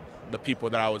adversity hit the people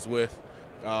that I was with.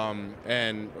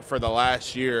 And for the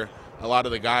last year, a lot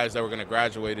of the guys that were going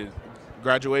to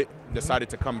graduate decided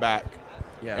to come back.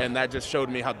 Yeah. And that just showed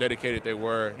me how dedicated they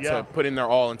were to putting their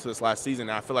all into this last season.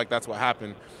 And I feel like that's what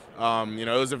happened. It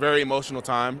was a very emotional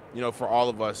time, for all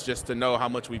of us, just to know how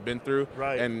much we've been through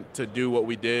and to do what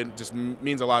we did just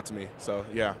means a lot to me. So,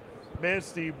 yeah. Man,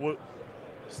 Steve,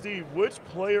 which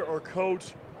player or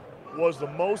coach was the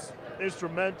most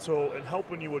instrumental in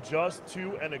helping you adjust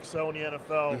to and excel in the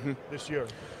NFL this year?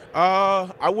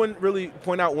 I wouldn't really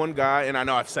point out one guy, and I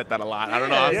know I've said that a lot. I don't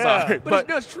know. I'm sorry. But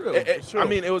it's true. It's true.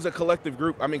 It was a collective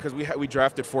group. Because we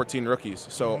drafted 14 rookies,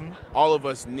 so all of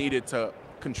us needed to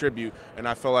contribute, and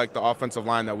I feel like the offensive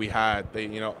line that we had,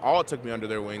 they all took me under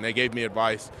their wing. They gave me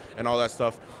advice and all that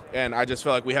stuff, and I just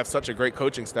feel like we have such a great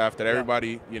coaching staff that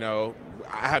everybody,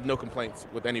 I have no complaints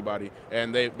with anybody,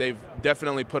 and they've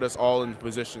definitely put us all in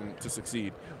position to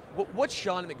succeed. What's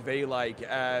Sean McVay like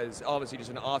as obviously just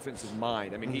an offensive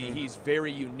mind? He's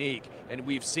very unique, and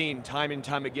we've seen time and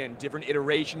time again different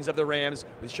iterations of the Rams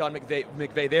with Sean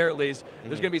McVay there at least.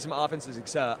 There's going to be some offensive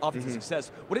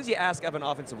success. What does he ask of an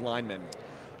offensive lineman?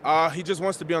 He just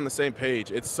wants to be on the same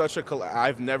page. It's such a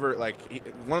I've never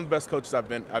one of the best coaches I've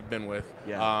been with.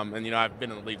 Yeah. And I've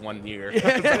been in the league 1 year.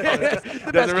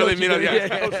 Doesn't really mean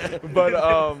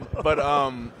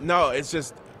no, it's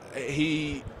just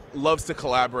he loves to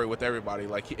collaborate with everybody.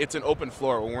 It's an open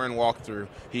floor when we're in walkthrough.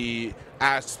 He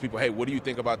asks people, hey, what do you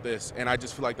think about this? And I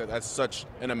just feel like that's such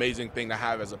an amazing thing to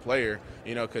have as a player,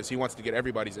 because he wants to get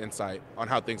everybody's insight on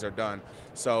how things are done.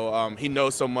 So he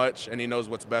knows so much, and he knows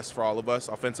what's best for all of us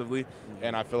offensively,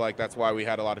 and I feel like that's why we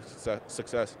had a lot of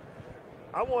success.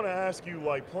 I want to ask you,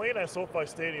 playing at SoFi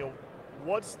Stadium,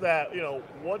 what's that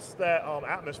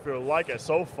atmosphere like at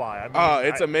SoFi?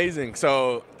 It's amazing.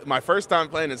 So my first time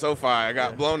playing at SoFi, I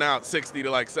got blown out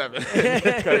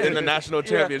 60-7 in the national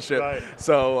championship. Right.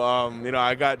 So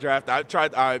I got drafted.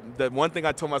 The one thing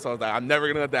I told myself was that I'm never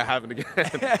gonna let that happen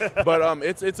again. But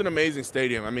it's an amazing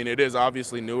stadium. It is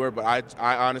obviously newer, but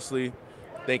I honestly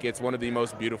think it's one of the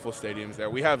most beautiful stadiums there.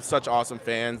 We have such awesome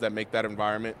fans that make that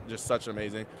environment just such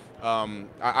amazing. I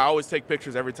always take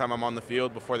pictures every time I'm on the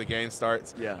field before the game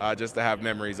starts, just to have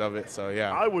memories of it. So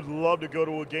yeah, I would love to go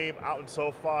to a game out in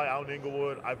SoFi, out in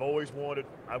Inglewood. I've always wanted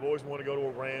to go to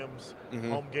a Rams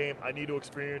home game. I need to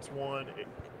experience one.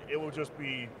 It will just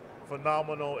be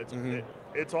phenomenal.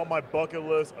 It's on my bucket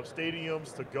list of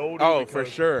stadiums to go to. Oh, for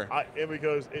sure.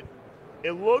 Because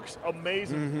it looks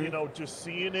amazing. Just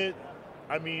seeing it.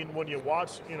 When you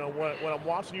watch, when I'm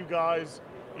watching you guys,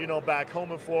 back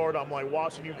home in Florida, I'm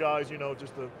watching you guys,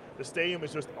 just the stadium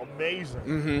is just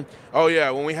amazing. Oh yeah,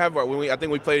 I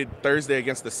think we played Thursday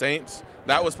against the Saints.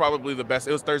 That was probably the best.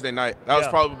 It was Thursday night. That was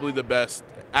probably the best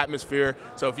atmosphere.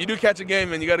 So if you do catch a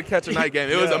game, and you got to catch a night game.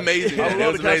 It was amazing. I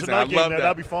love to catch a night game.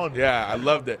 That'd be fun. Yeah, I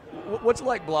loved it. What's it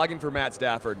like blogging for Matt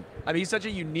Stafford? He's such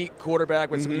a unique quarterback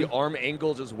with some of the arm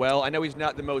angles as well. I know he's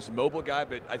not the most mobile guy,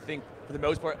 but I think for the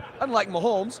most part, unlike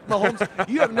Mahomes,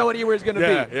 you have no idea where he's going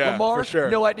to be. Lamar, for sure.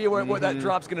 No idea what that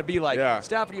drop's going to be like. Yeah.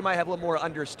 Stafford, you might have a little more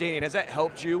understanding. Has that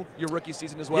helped you your rookie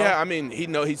season as well? Yeah,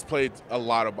 he's played a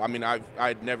lot of.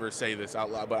 I'd never say this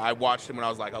out loud, but I watched him when I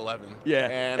was 11. Yeah.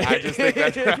 And I just think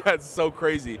that's so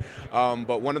crazy.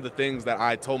 But one of the things that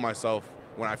I told myself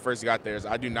when I first got there is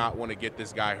I do not want to get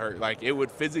this guy hurt. It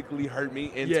would physically hurt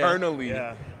me internally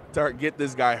to get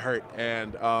this guy hurt.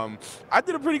 And I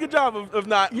did a pretty good job of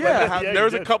not letting it happen. There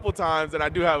was a couple times, and I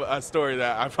do have a story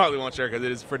that I probably won't share because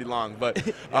it is pretty long. But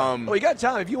well, you got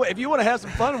time if you want to have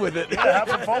some fun with it. Have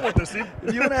some fun with this, Steve.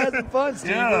 If you want to have some fun,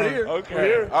 Steve, we're here. Okay. We're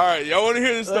here. All right, y'all want to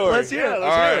hear the story? Let's hear it. All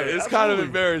right, it's kind of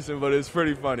embarrassing, but it's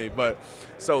pretty funny. But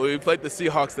so we played the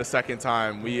Seahawks the second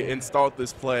time. We installed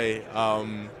this play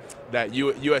that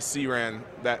USC ran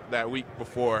that week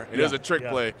before. It was a trick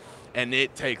play, and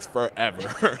it takes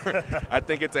forever. I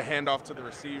think it's a handoff to the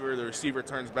receiver. The receiver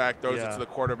turns back, throws it to the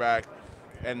quarterback,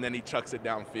 and then he chucks it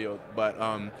downfield. But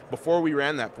before we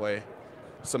ran that play,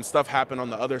 some stuff happened on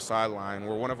the other sideline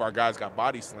where one of our guys got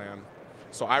body slammed.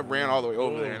 So I ran all the way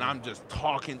over there, and I'm just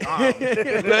talking,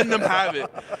 letting them have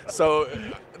it. So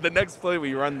the next play,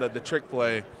 we run the trick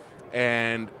play,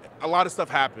 and a lot of stuff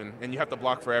happened, and you have to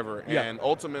block forever. Yeah. And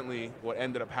ultimately, what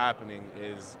ended up happening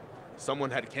is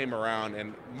someone had came around,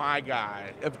 and my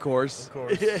guy, Of course.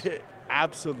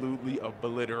 absolutely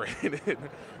obliterated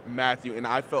Matthew, and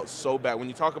I felt so bad. When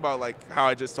you talk about like how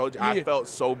I just told you, I felt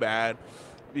so bad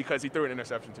because he threw an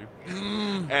interception too.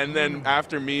 And then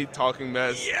after me talking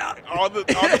mess, all the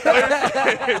players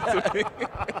came to me.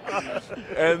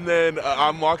 And then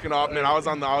I'm walking off, man. I was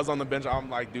on the bench. I'm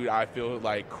like, dude, I feel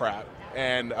like crap.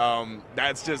 And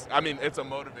that's just, I mean, it's a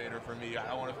motivator for me. I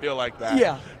don't want to feel like that.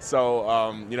 Yeah. So,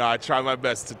 I try my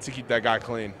best to keep that guy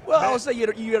clean. Well, I would say you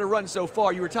had to run so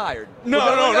far, you were tired. No.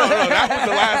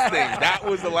 That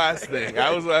was the last thing.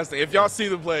 That was the last thing. If y'all see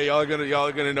the play, y'all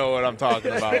are gonna know what I'm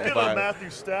talking about. Speaking of Matthew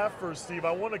Stafford, Steve,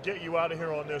 I want to get you out of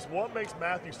here on this. What makes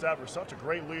Matthew Stafford such a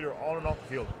great leader on and off the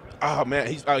field? Oh man,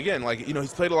 he's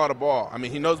he's played a lot of ball. I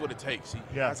mean, he knows what it takes.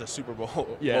 He has a Super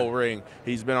Bowl ring.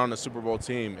 He's been on the Super Bowl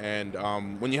team, and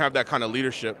when you have that kind of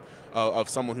leadership of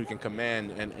someone who can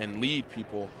command and lead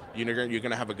people, you're going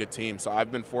to have a good team. So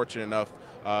I've been fortunate enough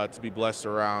to be blessed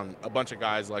around a bunch of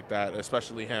guys like that,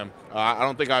 especially him. I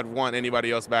don't think I'd want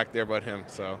anybody else back there but him.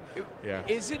 So, yeah.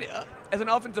 Is it, as an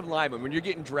offensive lineman, when you're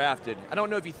getting drafted, I don't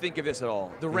know if you think of this at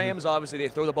all. The Rams, obviously, they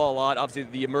throw the ball a lot. Obviously,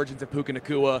 the emergence of Puka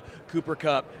Nacua, Cooper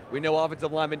Kupp. We know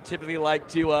offensive linemen typically like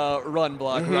to run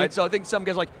block, right? So I think some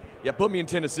guys are like, yeah, put me in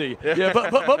Tennessee. Yeah,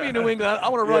 put me in New England. I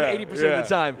want to run 80% of the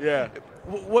time. Yeah.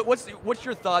 What's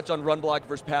your thoughts on run block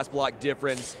versus pass block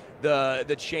difference?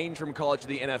 The change from college to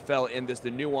the NFL in this,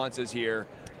 the nuances here.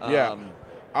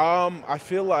 I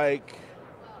feel like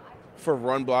for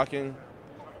run blocking,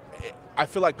 I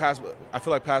feel like pass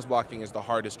blocking is the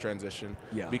hardest transition.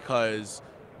 Yeah. Because,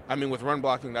 I mean, with run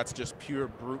blocking, that's just pure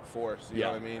brute force. You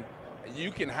know what I mean?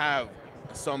 You can have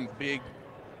some big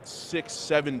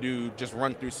 6'7" dude just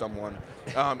run through someone.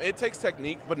 It takes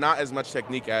technique, but not as much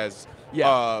technique as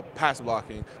pass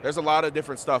blocking. There's a lot of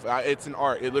different stuff. It's an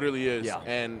art. It literally is. Yeah.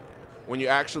 And when you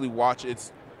actually watch,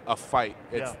 it's a fight.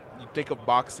 You think of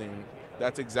boxing,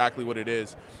 that's exactly what it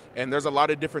is. And there's a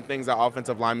lot of different things that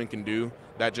offensive linemen can do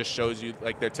that just shows you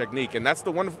like their technique. And that's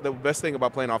the best thing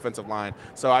about playing offensive line.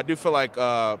 So I do feel like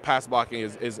pass blocking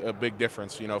is a big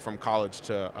difference, from college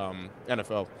to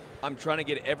NFL. I'm trying to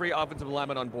get every offensive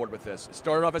lineman on board with this. It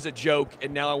started off as a joke,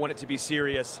 and now I want it to be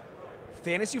serious.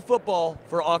 Fantasy football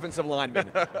for offensive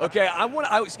linemen. Okay,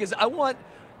 I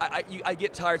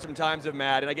get tired sometimes of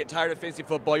Madden. I get tired of fantasy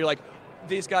football. You're like,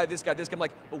 this guy. I'm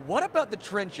like, but what about the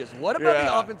trenches? What about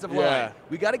the offensive line?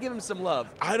 We got to give him some love.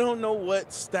 I don't know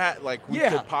what stat we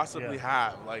could possibly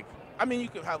have. Like, I mean, you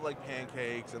could have like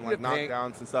pancakes and like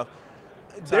knockdowns and stuff.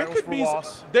 There could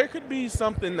be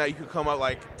something that you could come up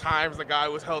like times the guy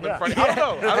was held in front. I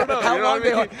don't know. How long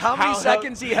how many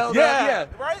seconds he held up? Yeah.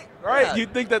 Right. Yeah.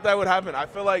 You'd think that would happen. I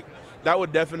feel like that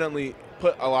would definitely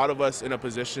put a lot of us in a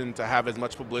position to have as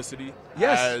much publicity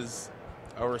as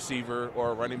a receiver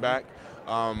or a running back.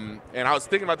 And I was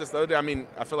thinking about this the other day. I mean,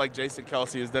 I feel like Jason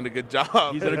Kelsey has done a good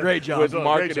job. He's done a great job with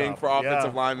marketing for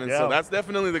offensive linemen. So that's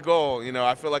definitely the goal.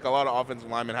 I feel like a lot of offensive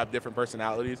linemen have different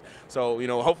personalities. So,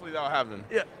 hopefully that'll happen.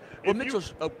 Yeah. Well, Mitchell,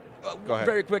 go ahead.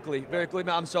 Very quickly,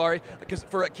 I'm sorry, because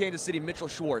for Kansas City, Mitchell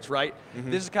Schwartz, right?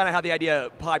 This is kind of how the idea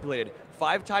populated.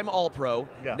 5-time All-Pro,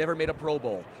 never made a Pro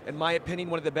Bowl. In my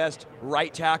opinion, one of the best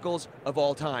right tackles of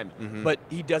all time. But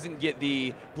he doesn't get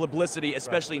the publicity,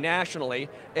 especially nationally,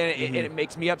 and it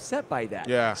makes me upset by that.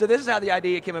 Yeah. So this is how the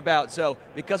idea came about. So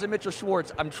because of Mitchell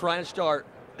Schwartz, I'm trying to start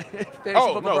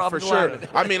for sure.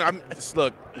 I mean,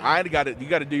 look, you got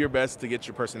to do your best to get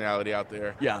your personality out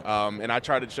there. Yeah. And I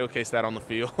try to showcase that on the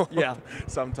field. Yeah.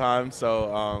 Sometimes.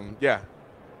 So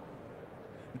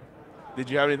Did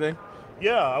you have anything?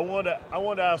 Yeah, I want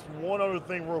to ask one other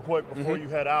thing real quick before you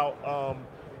head out,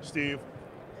 Steve.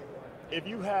 If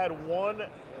you had one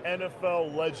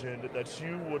NFL legend that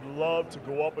you would love to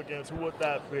go up against, who would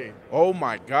that be? Oh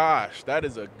my gosh, that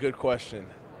is a good question.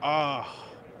 I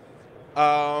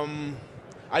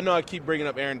know I keep bringing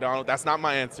up Aaron Donald. That's not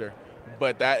my answer,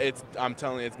 but I'm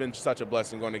telling you, it's been such a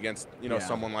blessing going against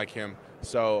someone like him.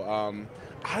 So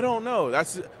I don't know.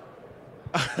 That's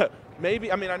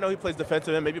maybe. I mean, I know he plays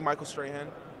defensive end. Maybe Michael Strahan.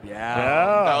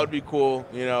 Yeah. That would be cool.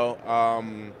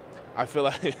 I feel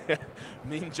like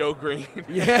Mean Joe Green.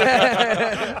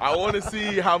 Yeah. I want to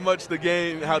see how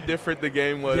different the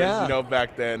game was,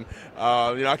 back then.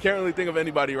 I can't really think of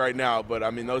anybody right now, but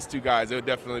I mean, those two guys, it would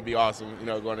definitely be awesome,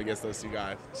 going against those two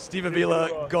guys. Steve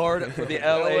Avila, guard for the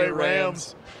LA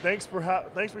Rams. Thanks for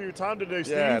your time today,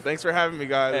 Steve. Yeah, thanks for having me,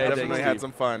 guys. Hey, definitely had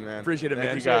some fun, man. Appreciate it, man.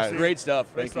 Thank you, guys. Great stuff.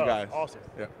 Thank you, guys. Awesome.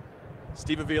 Yeah.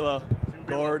 Steve Avila,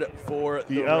 guard for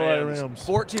the LA Rams.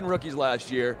 14 rookies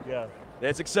last year. Yeah.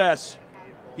 That's success.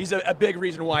 He's a big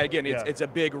reason why. Again, it's a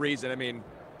big reason. I mean,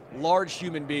 large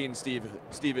human being Steve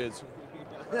is.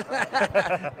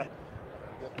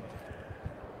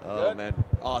 Oh, Good? man.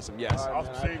 Awesome. Yes. All right,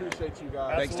 man, I appreciate you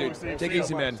guys. Thanks, dude. Absolutely, Steve. Take See it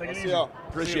easy, ya, man. Take it I'll see easy. y'all.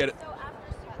 Appreciate it.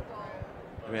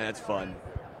 Man, that's fun.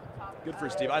 Good for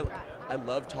Steve. I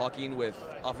love talking with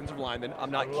offensive linemen. I'm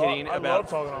not kidding I about. love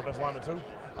talking offensive linemen too.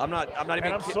 I'm not even.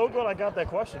 And I'm so glad I got that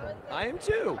question. I am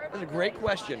too. That's a great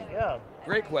question. Yeah.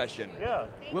 Great question. Yeah.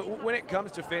 When it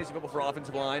comes to fantasy football for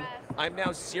offensive line, I'm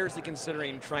now seriously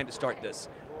considering trying to start this.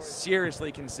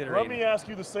 Seriously considering. Let me ask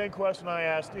you the same question I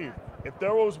asked you. If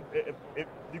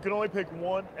you could only pick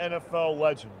one NFL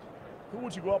legend, who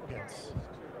would you go up against?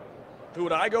 Who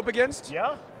would I go up against?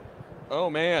 Yeah. Oh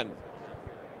man,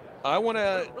 I want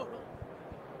to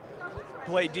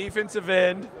play defensive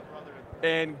end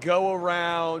and go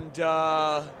around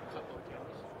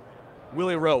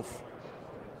Willie Roaf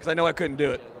because I know I couldn't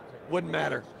do it. Wouldn't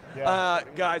matter. Yeah.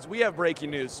 Guys, we have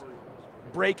breaking news.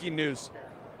 Breaking news.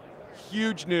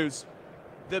 Huge news.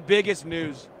 The biggest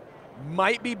news.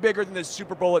 Might be bigger than the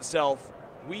Super Bowl itself.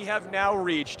 We have now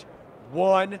reached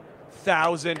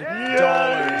 $1,000.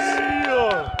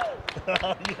 Yeah.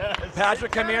 Yes.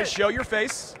 Patrick, come here. Show your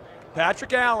face.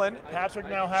 Patrick Allen. Patrick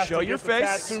now has Show to your get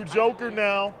face. the tattoo Joker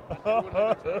now.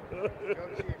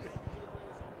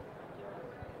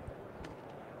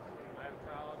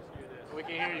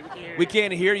 We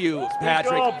can't hear you,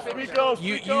 Patrick. Speak up.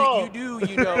 You Speak up. do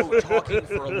talking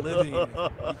for a living. You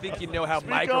think you know how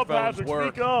Speak up, microphones Patrick.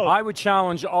 work. Speak up. I would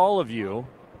challenge all of you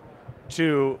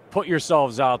to put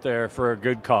yourselves out there for a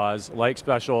good cause like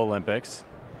Special Olympics,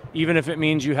 even if it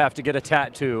means you have to get a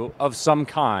tattoo of some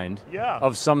kind, Yeah.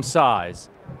 of some size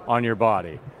on your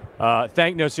body.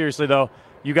 No, seriously though,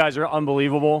 you guys are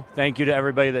unbelievable. Thank you to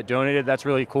everybody that donated. That's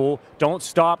really cool. Don't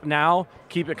stop now.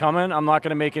 Keep it coming. I'm not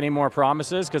going to make any more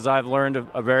promises because I've learned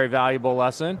a very valuable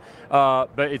lesson.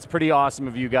 But it's pretty awesome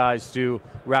of you guys to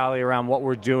rally around what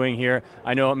we're doing here.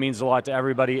 I know it means a lot to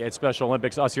everybody at Special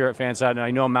Olympics, us here at Fanside, and I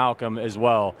know Malcolm as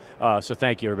well. So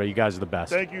thank you, everybody. You guys are the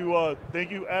best. Thank you,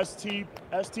 STP.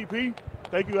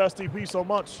 Thank you, STP, so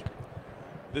much.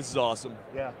 This is awesome.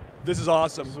 Yeah, This is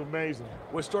awesome. this is amazing.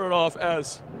 We started off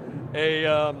as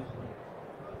a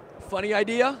funny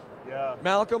idea, Yeah,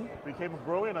 Malcolm. became a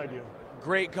brilliant idea.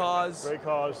 Great cause. Great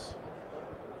cause.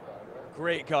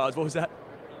 Great cause. What was that?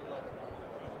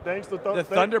 Thanks to The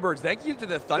Thunderbirds. Thank you to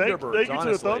the Thunderbirds. Thank you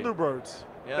honestly. to the Thunderbirds.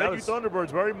 Yeah, Thank that you, Thunderbirds,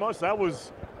 very much. That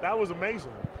was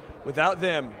amazing. Without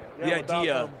them, Yeah, the without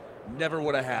idea them, never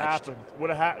would have hatched. Happened. Would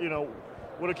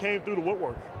have came through the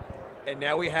woodwork. And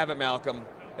now we have it, Malcolm.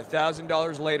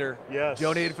 $1,000 later. Yes.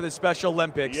 Donated for the Special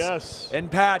Olympics. Yes. And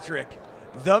Patrick,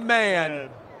 the man. And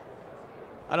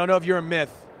I don't know if you're a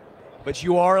myth, but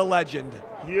you are a legend.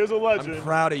 he is a legend. I'm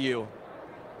proud of you.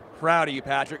 Proud of you,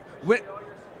 Patrick.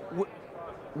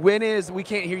 When is, we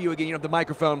can't hear you again, you have the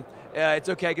microphone. It's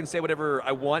okay, I can say whatever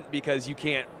I want because you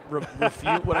can't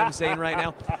refute what I'm saying right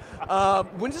now.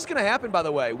 When's this going to happen, by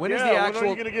the way? When is the When actual? are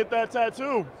you going to get that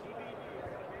tattoo?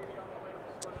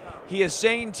 He is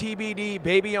saying TBD,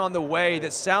 baby on the way.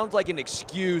 That sounds like an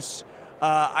excuse.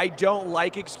 I don't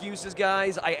like excuses,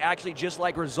 guys. I actually just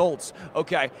like results.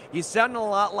 Okay, he's sounding a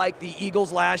lot like the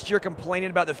Eagles last year complaining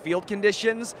about the field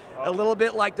conditions, a little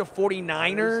bit like the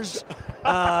 49ers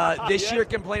this year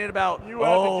complaining about,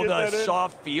 the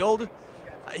soft field.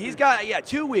 He's got,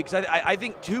 2 weeks. I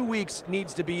think 2 weeks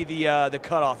needs to be the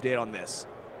cutoff date on this.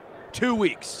 2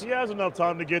 weeks. He has enough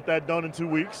time to get that done in 2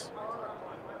 weeks.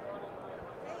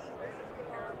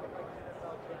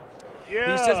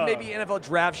 Yeah. He says maybe NFL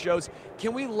draft shows.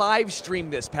 Can we live stream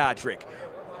this, Patrick?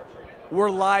 We're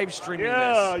live streaming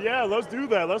this. Yeah, let's do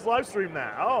that. Let's live stream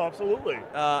that. Oh, absolutely.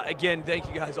 Again, thank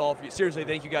you guys all. Seriously,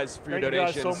 thank you guys for your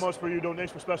donations. Thank you guys so much for your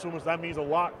donation for Special Olympics. That means a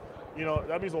lot.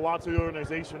 That means a lot to the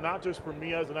organization, not just for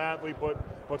me as an athlete,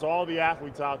 but to all the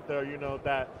athletes out there,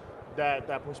 that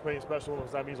participate in Special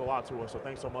Olympics. That means a lot to us. So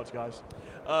thanks so much, guys.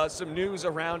 Some news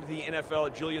around the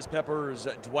NFL. Julius Peppers,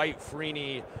 Dwight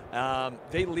Freeney,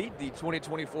 they lead the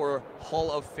 2024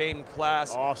 Hall of Fame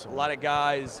class. Awesome. A lot of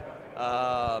guys.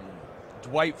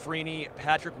 Dwight Freeney,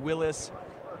 Patrick Willis,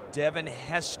 Devin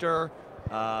Hester,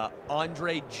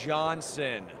 Andre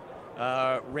Johnson,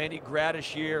 Randy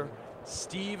Gradishier,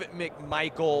 Steve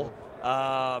McMichael.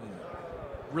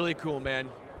 Really cool, man.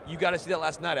 You got to see that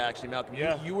last night, actually, Malcolm.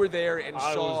 Yeah. You were there and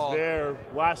I saw. was there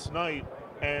last night,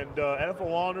 and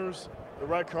NFL Honors, the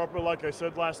red carpet, like I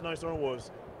said last night,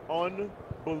 was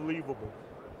unbelievable.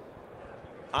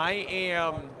 I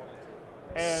am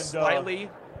slightly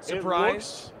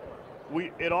surprised.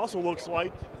 It also looks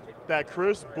like that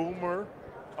Chris Boomer,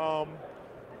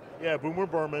 Boomer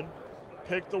Berman,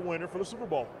 picked the winner for the Super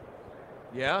Bowl.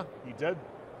 Yeah, He did.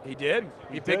 he did.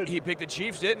 He Picked the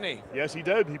Chiefs, didn't he? Yes, he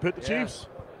did. He picked the Yeah. Chiefs.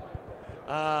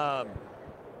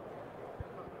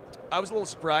 I was a little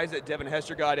surprised that Devin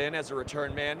Hester got in as a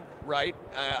return man, right?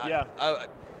 Yeah. I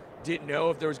didn't know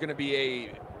if there was going to be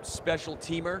a special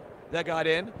teamer that got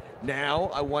in. Now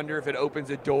I wonder if it opens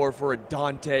a door for a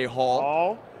Dante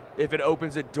Hall. If it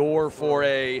opens a door for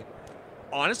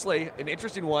honestly, an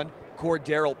interesting one,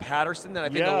 Cordero Patterson, that I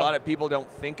think a lot of people don't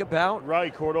think about.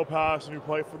 Right, Cordero Patterson, who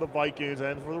played for the Vikings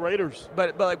and for the Raiders.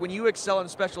 But like when you excel in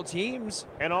special teams,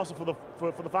 and also for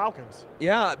the Falcons.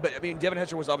 Yeah, but I mean, Devin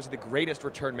Hester was obviously the greatest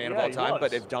return man of all time.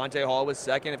 But if Dante Hall was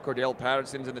second, if Cordero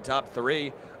Patterson's in the top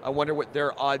 3, I wonder what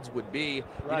their odds would be.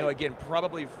 Right. You know, again,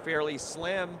 probably fairly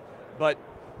slim, but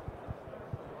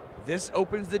this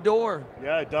opens the door.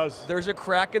 Yeah, it does. There's a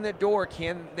crack in the door.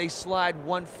 Can they slide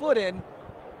one foot in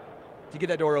to get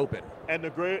that door open? And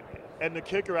the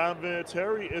kicker, Adam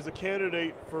Vinatieri, is a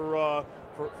candidate for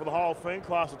the Hall of Fame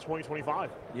class of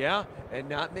 2025. Yeah, and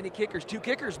not many kickers. 2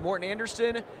 kickers, Morton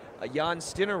Anderson, Jan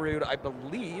Stinnerud, I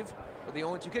believe, are the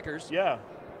only 2 kickers. Yeah.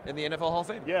 In the NFL Hall of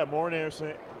Fame. Yeah, Morton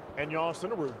Anderson and Jan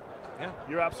Stinnerud. Yeah.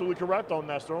 You're absolutely correct on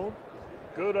that, Sterling.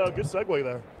 Good segue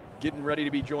there. Getting ready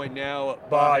to be joined now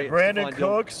by Brandin Stephon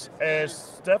Cooks and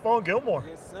Stephon Gilmore.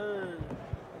 Yes, sir.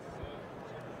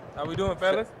 How we doing,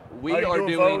 fellas? We are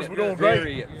doing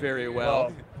very, very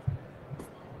well.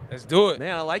 Let's do it.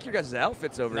 Man, I like your guys'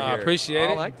 outfits over here. I appreciate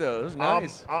it. I like those.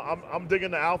 Nice. I'm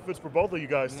digging the outfits for both of you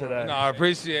guys today. No, I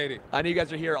appreciate it. I know you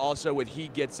guys are here also with He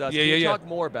Gets Us. Yeah, Can you yeah. talk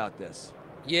more about this?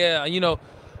 Yeah, you know,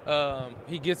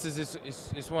 He Gets Us.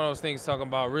 It's one of those things talking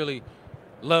about really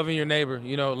loving your neighbor.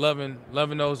 You know,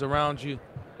 loving those around you.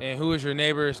 And who is your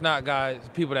neighbor? It's not guys,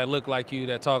 people that look like you,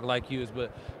 that talk like you,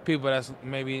 but people that's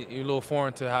maybe a little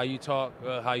foreign to how you talk,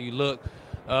 how you look.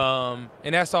 And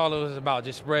that's all it was about,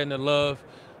 just spreading the love,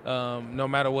 no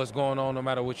matter what's going on, no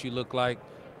matter what you look like.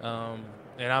 And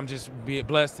I'm just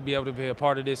blessed to be able to be a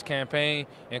part of this campaign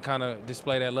and kind of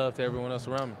display that love to everyone else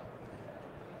around me.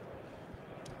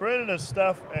 Brandin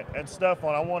and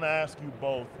Stephon, I want to ask you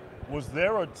both, was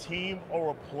there a team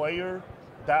or a player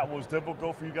that was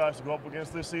difficult for you guys to go up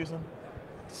against this season?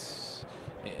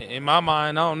 In my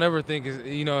mind, I don't never think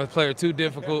a player too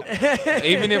difficult.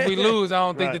 Even if we lose, I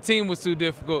don't think the team was too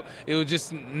difficult. It was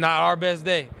just not our best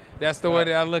day. That's the way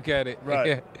that I look at it.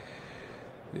 Right.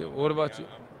 Yeah. What about you?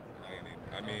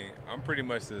 I mean, I'm pretty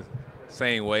much the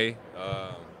same way.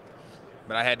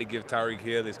 But I had to give Tyreek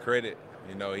Hill his credit.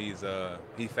 You know, he's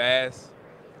fast,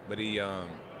 but he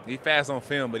fast on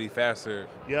film, but he faster.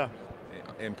 Yeah.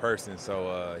 In person,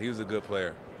 so he was a good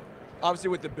player. Obviously,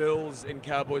 with the Bills and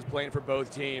Cowboys playing for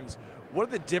both teams, what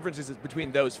are the differences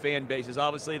between those fan bases?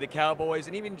 Obviously, the Cowboys,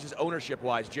 and even just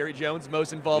ownership-wise, Jerry Jones,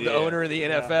 most involved owner in the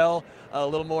NFL, a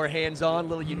little more hands-on, a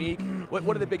little unique. What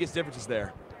are the biggest differences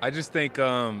there? I just think,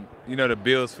 the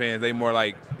Bills fans, they more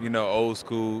like, old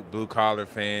school, blue-collar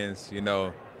fans.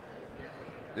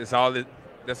 That's all it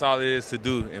is to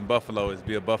do in Buffalo is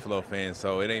be a Buffalo fan.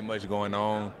 So it ain't much going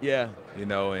on. Yeah.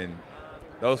 And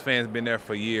those fans been there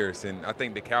for years, and I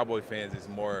think the Cowboy fans is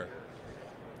more,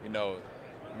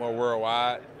 more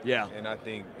worldwide. Yeah. And I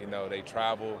think they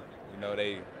travel.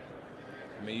 You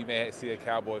may see a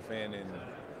Cowboy fan in,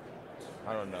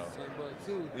 I don't know.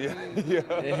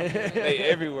 They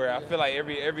everywhere. I feel like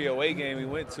every away game we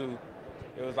went to,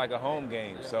 it was like a home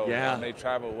game. So they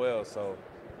travel well. So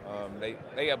they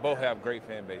both have great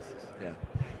fan bases. Yeah.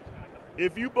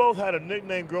 If you both had a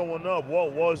nickname growing up,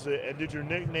 what was it, and did your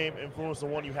nickname influence the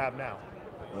one you have now?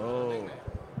 Oh.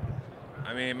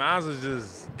 I mean, mine was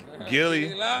just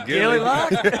Gilly. Gilly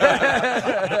Lock?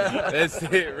 That's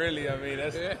it, really. I mean,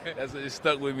 that's it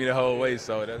stuck with me the whole way,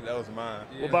 so that was mine.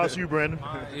 What about you, Brandin?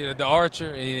 Yeah, the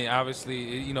Archer, and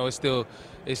obviously, it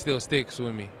still sticks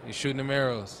with me. You're shooting them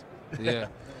arrows. Yeah.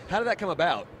 How did that come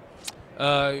about?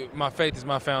 My faith is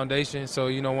my foundation. So,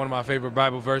 one of my favorite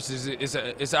Bible verses, it's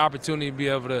an opportunity to be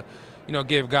able to,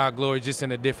 give God glory just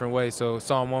in a different way. So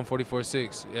Psalm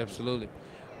 144:6, absolutely.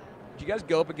 Do you guys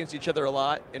go up against each other a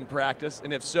lot in practice?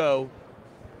 And if so,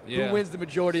 who wins the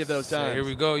majority of those times? So here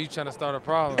we go. You trying to start a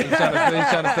problem. You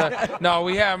trying to start. No,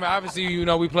 we have. Obviously,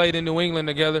 we played in New England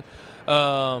together.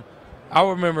 I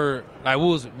remember, like, we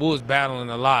was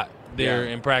battling a lot there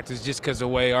in practice just because of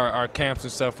the way our camps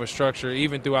and stuff were structured,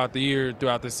 even throughout the year,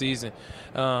 throughout the season.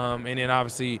 And then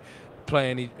obviously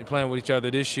playing with each other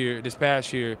this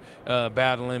past year,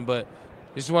 battling. But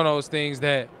it's one of those things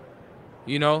that,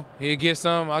 he'll get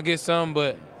some, I'll get some,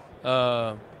 but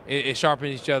it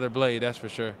sharpens each other's blade, that's for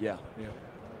sure. Yeah.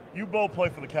 You both play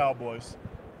for the Cowboys.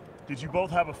 Did you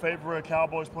both have a favorite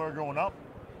Cowboys player growing up?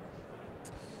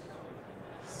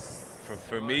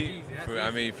 For me,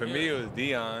 it was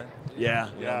Dion. Yeah.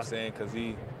 You know what I'm saying? Because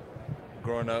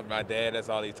growing up, my dad, that's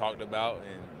all he talked about.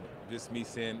 And just me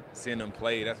seeing him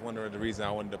play. That's one of the reasons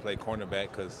I wanted to play cornerback,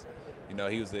 because, you know,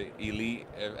 he was the elite,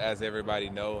 as everybody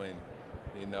know, and,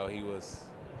 you know, he was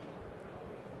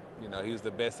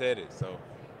the best at it. So.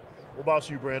 What about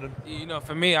you, Brandon? You know,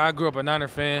 for me, I grew up a Niner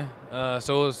fan,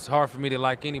 so it was hard for me to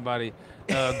like anybody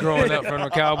growing up from the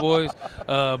Cowboys.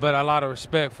 But a lot of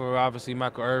respect for, obviously,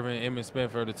 Michael Irvin, Emmitt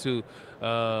Smith are the two.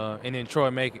 And then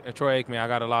Troy Aikman, I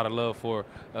got a lot of love for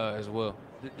as well.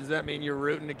 Does that mean you're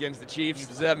rooting against the Chiefs?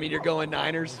 Does that mean you're going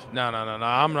Niners? No.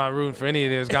 I'm not rooting for any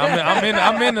of this.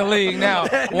 I'm in the league now.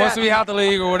 Once we out the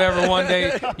league or whatever, one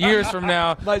day, years from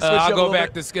now, I'll go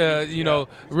back to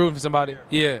rooting for somebody.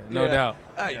 Yeah, no doubt.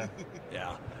 Yeah.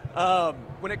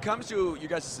 When it comes to you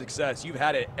guys' success, you've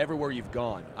had it everywhere you've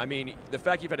gone. I mean, the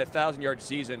fact you've had 1,000-yard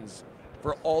seasons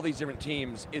for all these different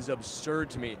teams is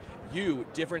absurd to me.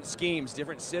 Different schemes,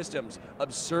 different systems,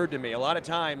 absurd to me. A lot of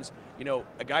times, you know,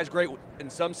 a guy's great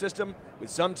in some system, with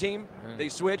some team, they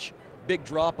switch, big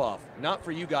drop-off. Not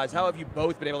for you guys. How have you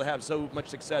both been able to have so much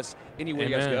success anywhere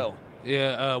you guys go?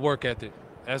 Yeah, work ethic.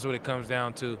 That's what it comes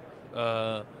down to.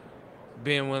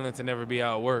 Being willing to never be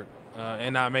outworked.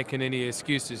 And not making any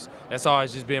excuses. That's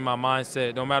always just been my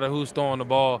mindset. No matter who's throwing the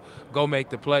ball, go make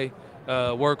the play,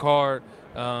 work hard,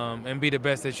 and be the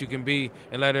best that you can be,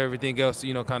 and let everything else,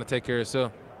 you know, kind of take care of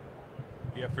itself.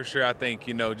 Yeah, for sure. I think,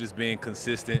 you know, just being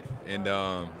consistent and,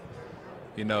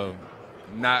 you know,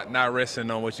 not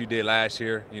resting on what you did last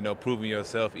year, you know, proving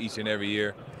yourself each and every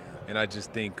year. And I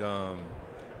just think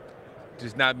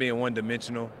just not being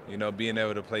one-dimensional, you know, being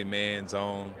able to play man,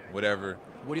 zone, whatever.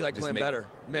 What do you like playing better,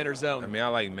 man or zone? I mean, I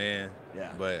like man,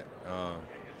 but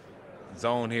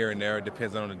zone here and there. It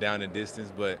depends on the down and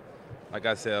distance. But like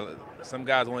I said, some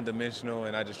guys one-dimensional,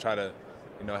 and I just try to,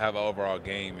 you know, have an overall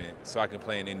game, and so I can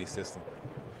play in any system.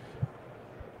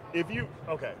 So if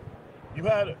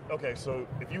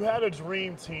you had a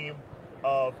dream team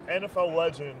of NFL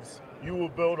legends you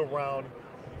would build around,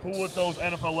 who would those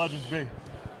NFL legends be?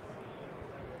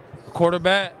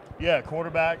 Quarterback? Yeah,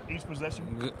 quarterback, each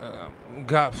possession.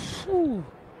 Gotta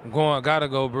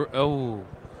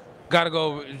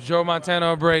go Joe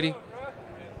Montana or Brady.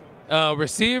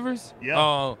 Receivers?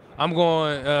 Yeah. I'm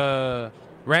going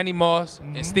Randy Moss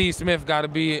and Steve Smith got to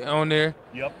be on there.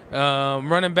 Yep.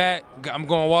 Running back, I'm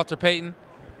going Walter Payton.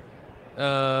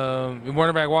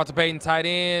 Running back, Walter Payton. Tight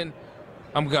end,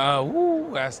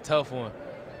 that's a tough one.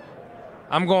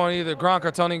 I'm going either Gronk or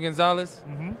Tony Gonzalez.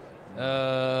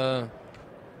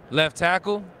 Left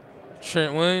tackle,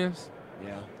 Trent Williams.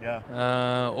 Yeah.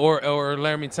 Or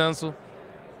Laramie Tunsil.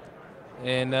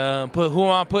 And who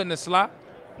am I putting in the slot?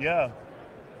 Yeah.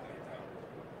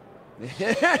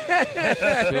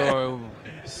 Sure.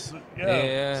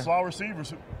 Slot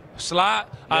receivers.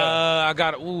 Slot. Yeah.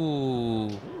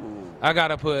 I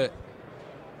gotta put.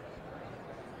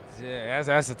 Yeah,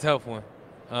 that's a tough one.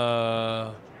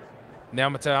 Now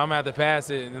I'm gonna gonna have to pass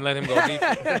it and let him go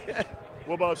defense.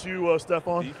 What about you,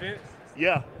 Stephon? Defense?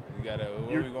 Yeah.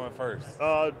 Where are we going first?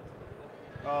 Linebackers.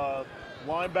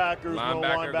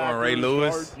 Linebacker, going Ray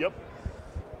Lewis. Yep.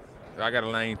 I got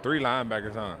to name 3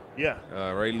 linebackers, huh? Yeah.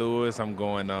 Ray Lewis. I'm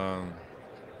going.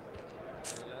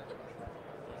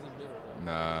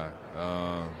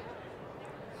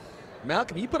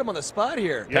 Malcom, you put him on the spot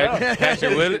here. Yeah.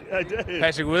 Patrick Willis. I did.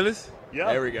 Patrick Willis.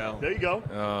 Yeah. There we go. There you go.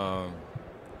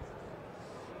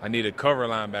 I need a cover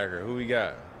linebacker. Who we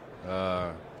got?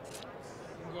 Go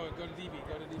to DB.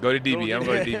 Go to DB. I'm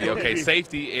going to DB. Okay,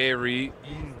 safety, Ed Reed,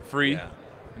 free. Yeah.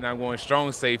 And I'm going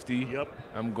strong safety. Yep.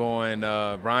 I'm going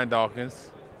Brian Dawkins.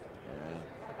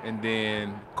 And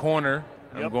then corner,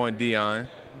 I'm going Dion.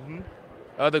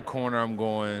 Other corner, I'm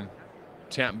going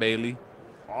Champ Bailey.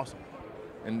 Awesome.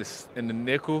 In the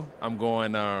nickel, I'm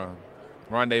going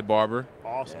Rondé Barber.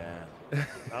 Awesome. Yeah.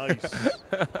 Nice.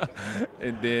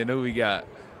 And then who we got?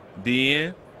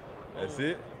 DN. That's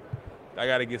it. I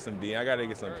gotta get some DN. I gotta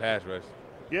get some pass rush.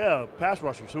 Yeah, pass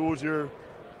rushers. Who would your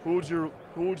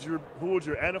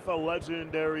NFL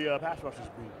legendary pass rushers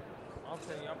be? I'll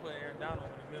tell you, I'm putting Aaron Donald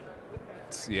in the middle.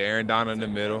 Yeah, Aaron Donald in the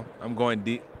middle. I'm going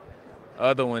deep.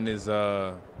 Other one is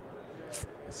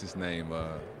what's his name?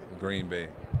 Green Bay.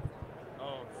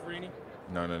 Oh, Freeney?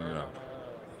 No.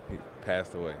 He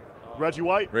passed away. Reggie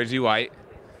White. Reggie White.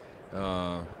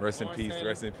 Rest in peace.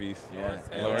 Rest in peace. Yeah.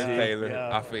 Lawrence Taylor.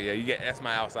 Yeah. I feel you get. That's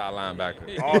my outside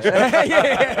linebacker. Awesome. All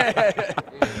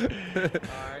right.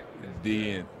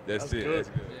 DN. That's it. good. That's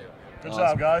good. Good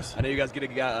job, guys. I know you guys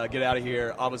get out of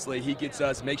here. Obviously, He Gets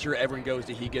Us. Make sure everyone goes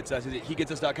to He Gets Us. Is it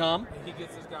HeGetsUs.com?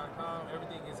 HeGetsUs.com.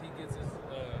 Everything is He Gets Us.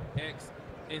 X,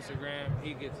 Instagram.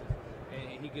 He Gets Us.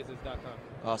 And HeGetsUs.com.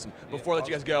 Awesome. Before I let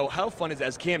you guys go, how fun is it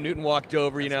as Cam Newton walked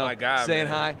over, my guy, saying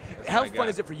man. hi? How my fun guy.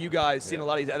 is it for you guys seeing a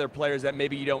lot of these other players that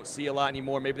maybe you don't see a lot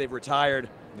anymore? Maybe they've retired.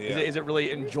 Yeah. Is it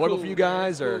really enjoyable for you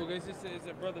guys? It's Or cool. It's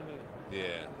a brotherhood.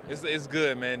 Yeah, it's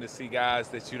good, man, to see guys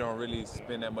that you don't really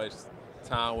spend that much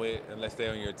time with unless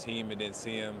they're on your team, and then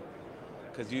see them.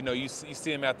 Because, you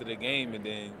see them after the game, and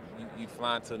then you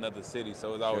fly into another city,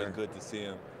 so it's always good to see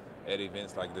them at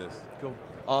events like this. Cool.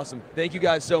 Awesome. Thank you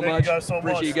guys so Thank much. you guys so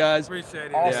Appreciate much. you guys. Appreciate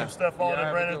it. Awesome, Yeah. Stephon Yeah,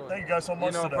 and Brandon. Thank you guys so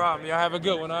much No today. problem. Y'all have a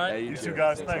good one, all right? Yeah, You too,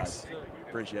 guys. Thanks.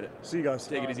 Appreciate it. See you guys.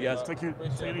 Take it easy, guys. Take it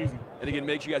easy. And again,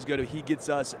 make sure you guys go to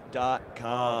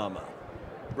hegetsus.com.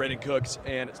 Brandin Cooks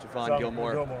and Stephon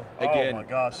Gilmore. Again, oh my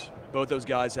gosh. both those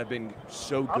guys have been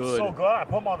so I'm good. so glad I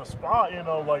put him on the spot.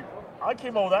 Like I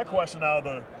came up with that question out of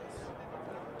the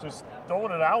just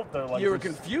throwing it out there. Like You were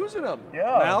just- confusing them.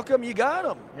 Yeah. Malcom, you got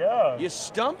him. Yeah. You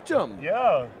stumped him.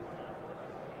 Yeah.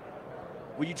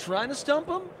 Were you trying to stump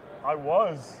him? I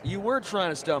was. You were trying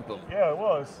to stump him. Yeah, it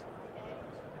was.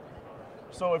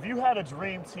 So if you had a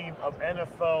dream team of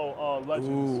NFL legends,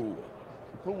 Ooh,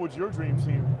 who would your dream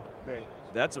team be?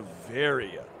 that's a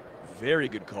very, very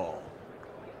good call.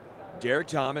 Derek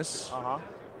Thomas,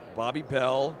 Bobby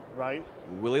Bell, Right?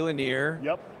 Willie Lanier,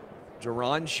 Yep.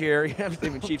 Jaron Cherry. I'm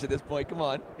naming Chiefs at this point. Come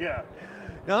on. Yeah.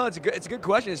 No, it's a good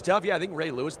question. It's tough. Yeah, I think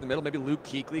Ray Lewis in the middle. Maybe Luke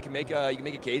Kuechly can make you can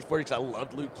make a case for it because I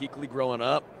loved Luke Kuechly growing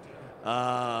up.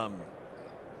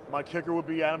 My kicker would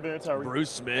be Adam Vinatieri. Bruce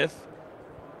Smith,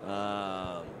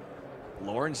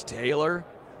 Lawrence Taylor.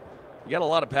 You got a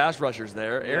lot of pass rushers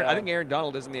there. Yeah. I think Aaron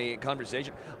Donald is in the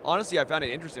conversation. Honestly, I found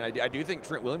it interesting. I do think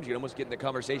Trent Williams can almost get in the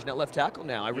conversation at left tackle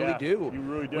now. I really Yeah, do. you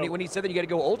really do. When he said that you got to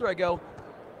go older, I go,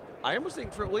 I almost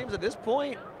think Trent Williams at this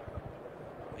point,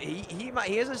 he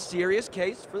has a serious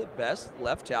case for the best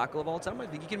left tackle of all time. I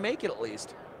think he can make it at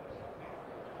least.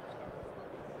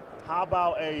 How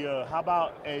about a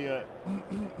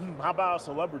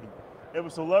celebrity? If a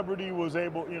celebrity was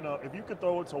able, if you could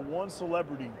throw it to one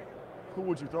celebrity, who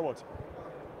would you throw it to?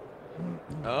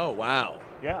 Oh, wow.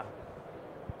 Yeah.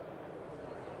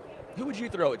 Who would you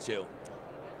throw it to?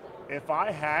 If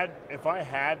I had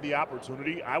the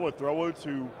opportunity, I would throw it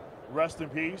to rest in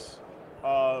peace,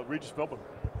 Regis Philbin.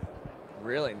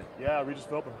 Really? Yeah, Regis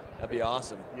Philbin. That'd be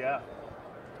awesome. Yeah.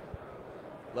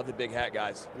 Love the big hat,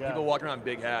 guys. Yeah. People walking around in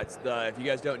big hats. If you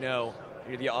guys don't know,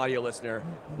 you're the audio listener,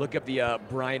 look up the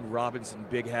Brian Robinson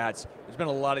big hats. There's been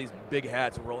a lot of these big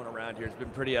hats rolling around here. It's been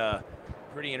pretty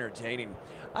entertaining.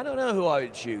 I don't know who I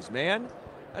would choose, man.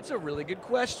 That's a really good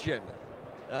question.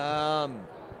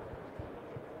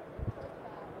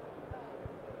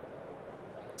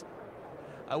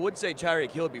 I would say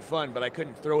Tyreek Hill would be fun, but I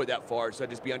couldn't throw it that far, so I'd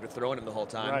just be underthrowing him the whole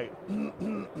time.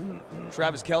 Right.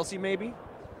 Travis Kelce, maybe?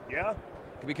 Yeah.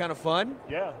 Could be kind of fun.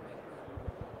 Yeah.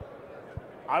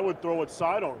 I would throw it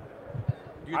sidearm.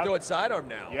 You could throw it sidearm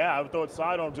now. Yeah, I would throw it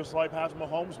sidearm just like Patrick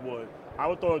Mahomes would. I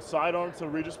would throw it sidearm to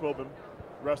Regis Philbin,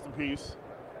 rest in peace.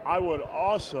 I would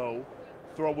also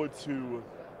throw it to,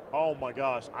 oh my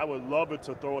gosh, I would love it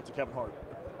to throw it to Kevin Hart.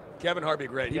 Kevin Hart would be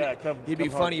great. Yeah, he'd be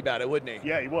Kevin funny Hart. about it, wouldn't he?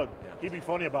 Yeah, he would. Yeah. He'd be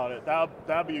funny about it.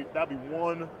 That'd be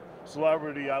one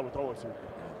celebrity I would throw it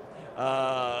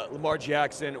to. Lamar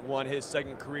Jackson won his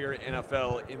second career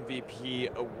NFL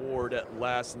MVP award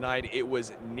last night. It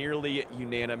was nearly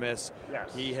unanimous. Yes.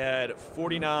 He had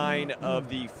 49 of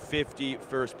the 50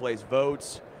 first place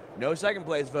votes, no second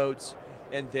place votes,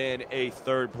 and then a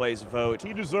third place vote.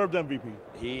 He deserved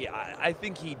MVP. I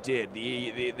think he did.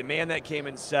 The man that came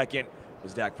in second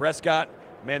was Dak Prescott.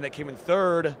 The man that came in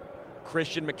third,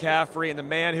 Christian McCaffrey, and the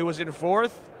man who was in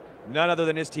fourth, none other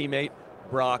than his teammate,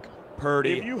 Brock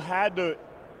Purdy. If you had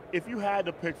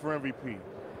to pick for MVP,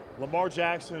 Lamar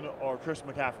Jackson or Christian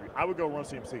McCaffrey, I would go Run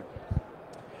CMC.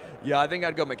 Yeah, I think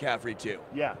I'd go McCaffrey too.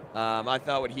 Yeah. I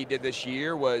thought what he did this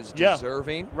year was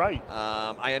deserving. Right.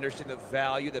 I understand the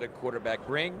value that a quarterback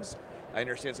brings. I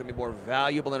understand something more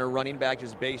valuable than a running back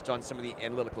just based on some of the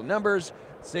analytical numbers.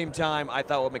 Same time, I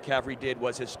thought what McCaffrey did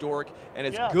was historic. And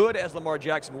as good as Lamar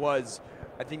Jackson was,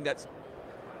 I think that's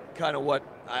kind of what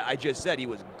I just said. He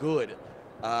was good.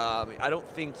 I don't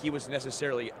think he was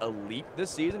necessarily elite this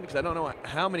season because I don't know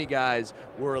how many guys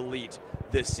were elite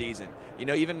this season.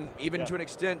 Even to an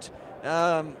extent,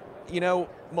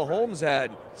 Mahomes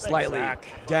had slightly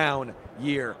down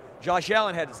year. Josh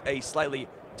Allen had a slightly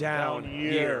down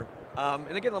year.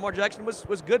 And again, Lamar Jackson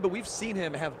was good, but we've seen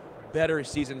him have better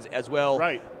seasons as well.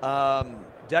 Right.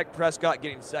 Dak Prescott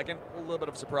getting second, a little bit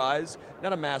of a surprise.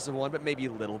 Not a massive one, but maybe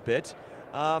a little bit.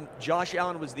 Josh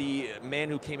Allen was the man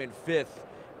who came in fifth,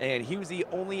 and he was the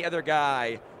only other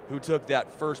guy who took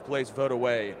that first place vote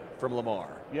away from Lamar.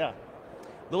 Yeah.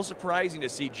 little surprising to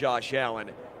see Josh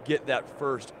Allen get that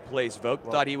first place vote.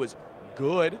 Thought he was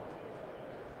good.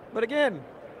 But again,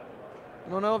 I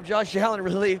don't know if Josh Allen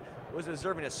really was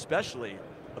deserving, especially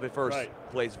of a first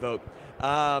place vote.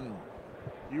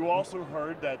 You also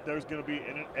heard that there's going to be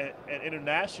an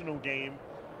international game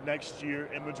next year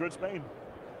in Madrid, Spain.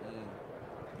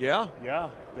 Yeah? Yeah,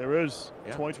 there is.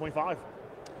 Yeah. 2025.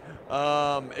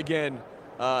 Again,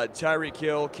 Tyreek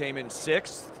Hill came in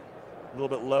 6th, a little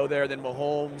bit low there. Then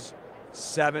Mahomes,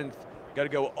 7th. Got to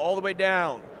go all the way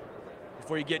down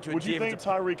before you get to a Would you think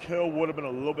Tyreek Hill would have been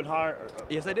a little bit higher?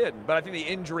 Yes, I did. But I think the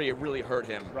injury really hurt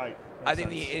him. Right. I think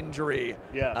the injury,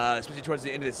 especially towards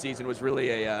the end of the season, was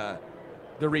really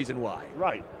the reason why.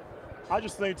 Right. I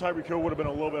just think Tyreek Hill would have been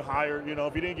a little bit higher. You know,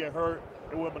 if he didn't get hurt,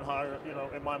 it would have been higher, you know,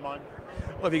 in my mind.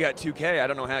 Well, if you got 2K, I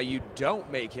don't know how you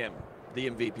don't make him the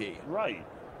MVP. Right.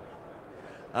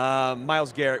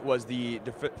 Myles Garrett was the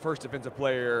first defensive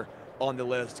player on the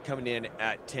list, coming in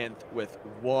at 10th with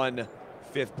 1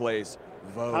 5th place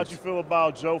vote. How'd you feel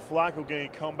about Joe Flacco getting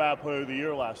comeback player of the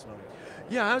year last night?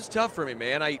 Yeah, that was tough for me,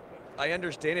 man. I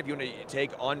understand if you want to take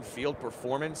on-field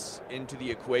performance into the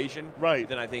equation,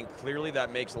 then I think clearly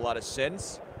that makes a lot of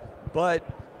sense. But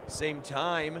same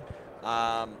time,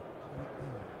 a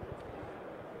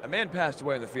man passed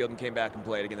away on the field and came back and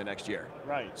played again the next year.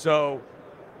 Right. So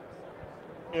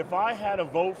if I had a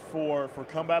vote for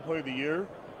comeback player of the year,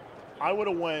 I would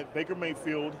have went Baker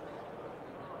Mayfield,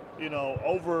 you know,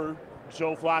 over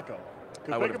Joe Flacco.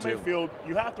 Because Baker Mayfield,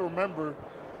 you have to remember,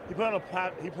 he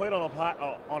played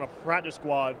on a practice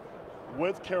squad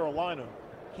with Carolina.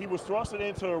 He was thrusted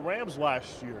into the Rams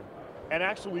last year and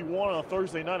actually won on a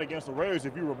Thursday night against the Raiders,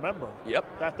 if you remember.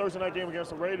 Yep. That Thursday night game against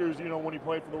the Raiders, you know, when he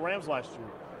played for the Rams last year.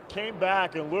 Came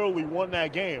back and literally won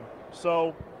that game.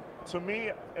 So, to me,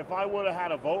 if I would have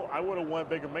had a vote, I would have went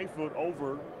Baker Mayfield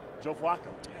over Joe Flacco.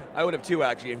 I would have too,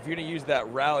 actually. If you're going to use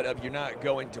that route of you're not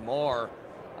going tomorrow,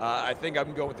 I think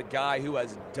I'm going with the guy who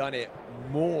has done it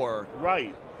more.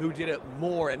 Right. Who did it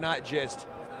more and not just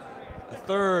a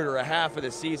third or a half of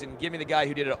the season. Give me the guy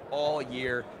who did it all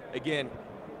year. Again,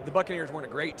 the Buccaneers weren't a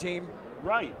great team.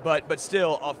 Right. But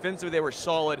still, offensively, they were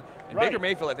solid. And Baker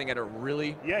Mayfield, I think, had a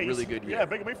really good year. Yeah,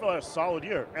 Baker Mayfield had a solid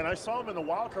year. And I saw him in the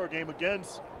wild card game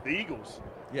against the Eagles.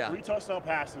 Yeah. 3 touchdown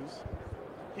passes.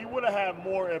 He would have had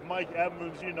more if Mike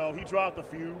Evans, you know, he dropped a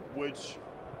few, which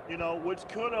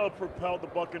could have propelled the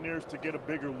Buccaneers to get a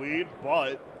bigger lead,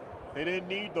 but they didn't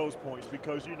need those points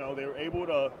because, you know, they were able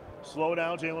to slow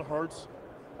down Jalen Hurts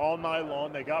all night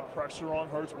long. They got pressure on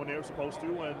Hurts when they were supposed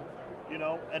to, and, you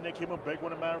know, and they came up big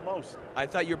when it mattered most. I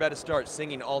thought you were about to start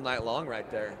singing all night long right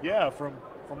there. Yeah, from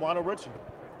Lionel Richie.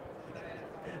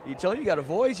 You told me you got a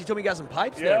voice. You told me you got some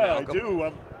pipes there, Yeah, Malcolm. I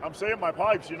do. I'm saving my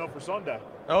pipes, you know, for Sunday.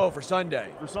 Oh, for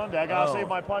Sunday. For Sunday. I got to save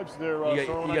my pipes there. You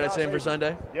got to save them for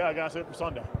Sunday? Yeah, I got to save it for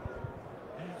Sunday.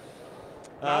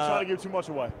 Not trying to give too much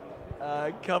away.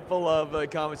 A couple of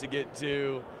comments to get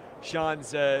to. Sean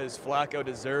says Flacco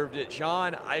deserved it.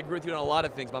 Sean, I agree with you on a lot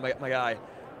of things, my guy.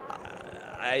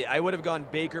 I would have gone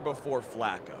Baker before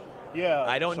Flacco. Yeah.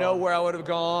 I don't know where I would have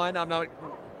gone.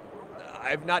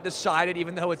 I've not decided,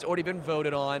 even though it's already been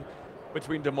voted on,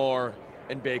 between DeMar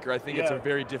and Baker. I think it's a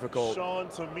very difficult. Sean,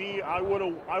 to me, I would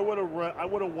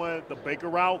have went the Baker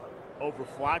route over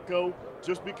Flacco,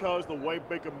 just because the way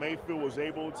Baker Mayfield was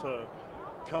able to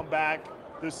come back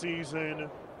this season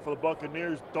for the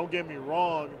Buccaneers. Don't get me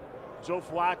wrong, Joe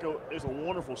Flacco is a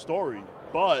wonderful story,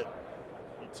 but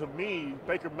to me,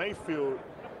 Baker Mayfield,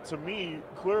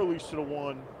 clearly should have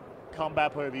won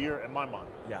Comeback Player of the Year in my mind.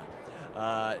 Yeah.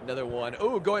 Another one.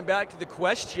 Oh, going back to the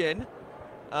question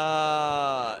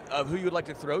of who you would like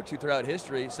to throw to throughout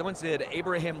history. Someone said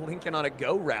Abraham Lincoln on a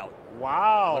go route.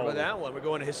 Wow. What about that one? We're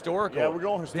going historical. Yeah, we're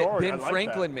going historical. Ben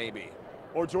Franklin, maybe.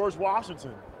 Or George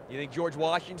Washington. You think George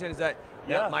Washington, that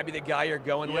might be the guy you're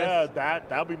going with? Yeah,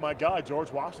 that'll be my guy,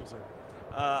 George Washington.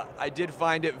 I did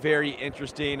find it very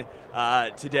interesting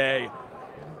today.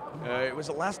 It was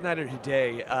last night or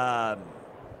today.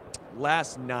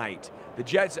 Last night, the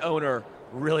Jets owner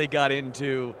really got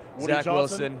into Zach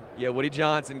Wilson. Yeah, Woody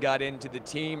Johnson got into the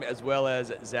team as well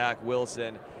as Zach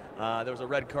Wilson. There was a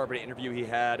red carpet interview he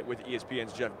had with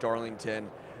ESPN's Jeff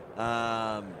Darlington.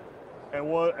 And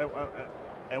what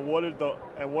did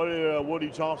Woody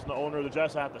Johnson, the owner of the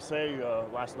Jets, have to say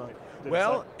last night?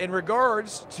 Well, in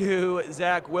regards to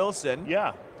Zach Wilson,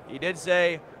 he did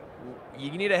say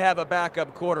you need to have a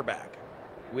backup quarterback.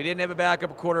 We didn't have a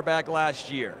backup quarterback last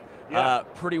year.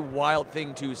 Pretty wild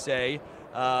thing to say.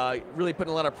 Really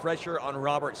putting a lot of pressure on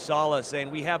Robert Saleh, saying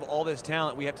we have all this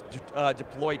talent. We have to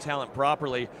deploy talent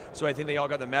properly. So I think they all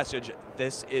got the message.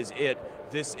 This is it.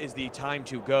 this is the time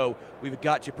to go. We've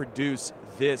got to produce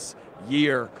this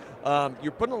year.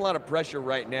 You're putting a lot of pressure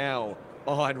right now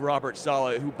on Robert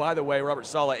Saleh, who, by the way, Robert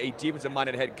Saleh, a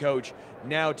defensive-minded head coach,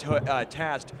 now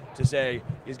tasked to say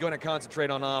he's going to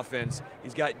concentrate on offense.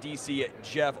 He's got DC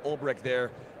Jeff Ulbrich there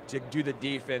to do the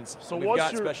defense. So we've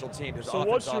got special teams. So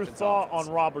what's your thought on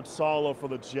Robert Saleh for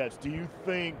the Jets? Do you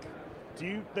think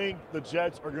the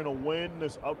Jets are going to win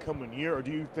this upcoming year, or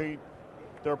do you think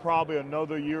they're probably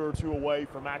another year or two away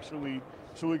from actually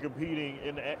truly competing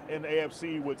in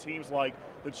AFC with teams like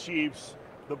the Chiefs,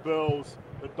 the Bills,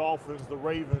 the Dolphins, the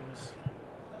Ravens?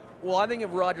 Well, I think if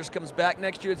Rodgers comes back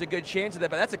next year, there's a good chance of that,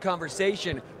 but that's a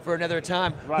conversation for another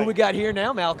time. Right. Who we got here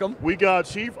now, Malcolm? We got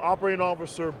Chief Operating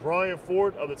Officer Brian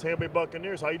Ford of the Tampa Bay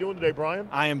Buccaneers. How you doing today, Brian?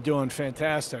 I am doing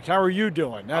fantastic. How are you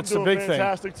doing? That's the big thing.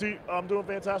 I'm doing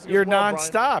fantastic. You're as well,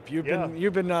 nonstop. Brian.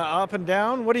 You've been up and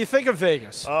down. What do you think of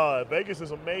Vegas? Vegas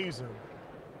is amazing.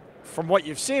 From what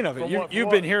you've seen of it, you've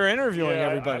been here interviewing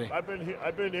everybody. I've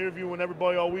been interviewing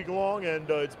everybody all week long, and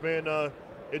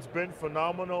it's been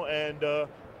phenomenal. And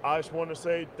I just want to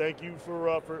say thank you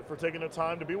for taking the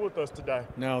time to be with us today.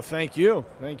 No, thank you.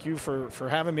 Thank you for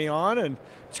having me on, and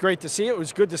it's great to see you. It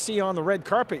was good to see you on the red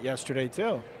carpet yesterday,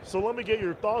 too. So let me get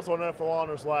your thoughts on NFL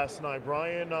Honors last night,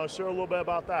 Brian. Share a little bit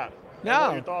about that. No.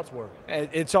 What your thoughts were.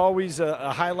 It's always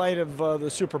a highlight of the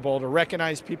Super Bowl to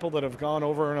recognize people that have gone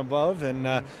over and above, and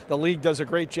the league does a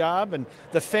great job. And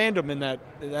the fandom in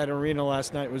that arena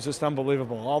last night was just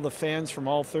unbelievable. All the fans from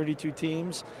all 32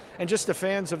 teams, and just the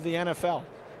fans of the NFL.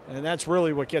 And that's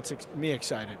really what gets me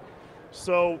excited.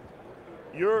 So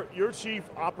you're Chief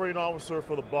Operating Officer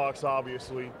for the Bucs,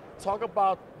 obviously. Talk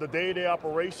about the day-to-day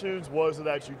operations. What is it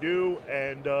that you do?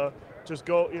 And just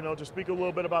speak a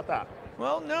little bit about that.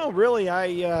 Well, no, really,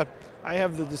 I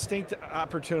have the distinct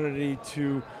opportunity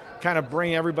to kind of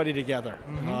bring everybody together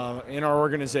in our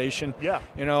organization. Yeah.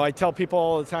 I tell people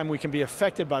all the time we can be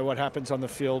affected by what happens on the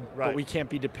field, right, but we can't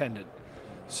be dependent.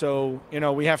 So,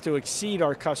 we have to exceed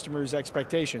our customers'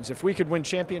 expectations. If we could win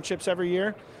championships every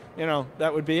year,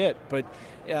 that would be it. But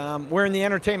we're in the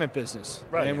entertainment business,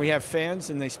 right, and we have fans,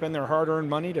 and they spend their hard-earned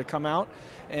money to come out,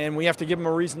 and we have to give them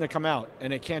a reason to come out,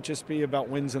 and it can't just be about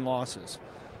wins and losses.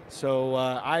 So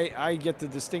I get the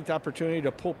distinct opportunity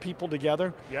to pull people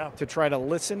together, to try to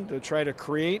listen, to try to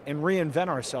create and reinvent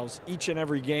ourselves each and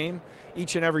every game,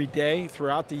 each and every day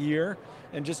throughout the year,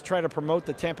 and just try to promote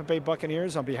the Tampa Bay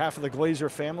Buccaneers on behalf of the Glazer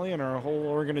family and our whole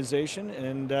organization.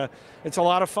 And it's a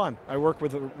lot of fun. I work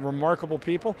with remarkable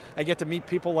people. I get to meet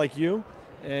people like you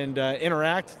and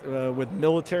interact with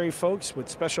military folks, with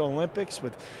Special Olympics,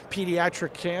 with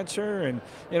pediatric cancer, and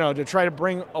to try to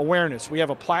bring awareness. We have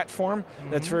a platform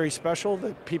that's very special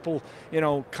that people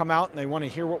come out and they want to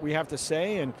hear what we have to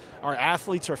say, and our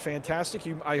athletes are fantastic.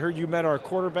 I heard you met our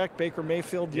quarterback Baker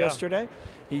Mayfield yesterday.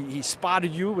 He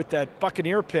spotted you with that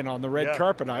Buccaneer pin on the red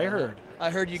carpet. I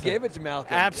heard you gave it to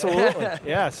Malcolm. Absolutely.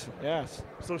 yes.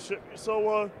 So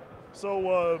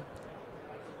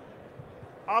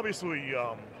obviously,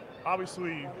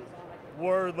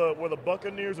 were the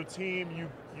Buccaneers a team you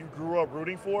grew up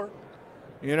rooting for?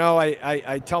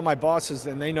 I tell my bosses,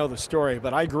 and they know the story,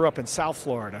 but I grew up in South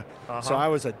Florida, so I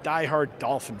was a diehard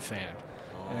Dolphin fan.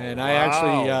 And I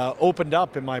actually opened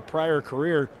up in my prior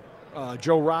career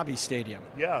Joe Robbie Stadium,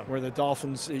 where the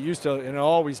Dolphins, it used to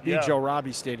always be Joe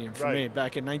Robbie Stadium for me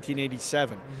back in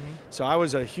 1987. So I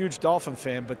was a huge Dolphin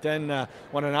fan, but then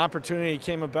when an opportunity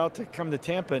came about to come to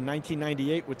Tampa in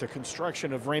 1998 with the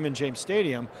construction of Raymond James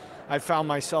Stadium, I found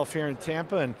myself here in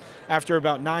Tampa, and after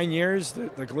about 9 years,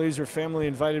 the Glazer family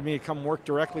invited me to come work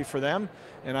directly for them,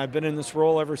 and I've been in this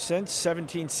role ever since,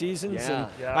 17 seasons, and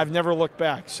I've never looked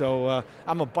back. So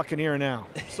I'm a Buccaneer now.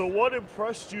 So what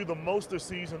impressed you the most this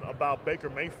season about Baker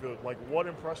Mayfield? Like, what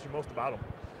impressed you most about him?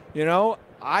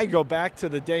 I go back to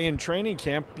the day in training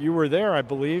camp. You were there, I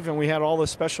believe, and we had all the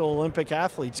Special Olympic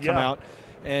athletes come out,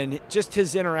 and just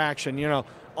his interaction,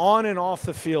 on and off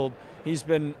the field, he's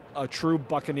been a true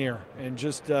Buccaneer, and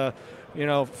just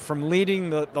from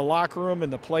leading the locker room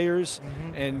and the players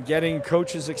and getting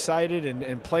coaches excited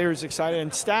and players excited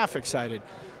and staff excited.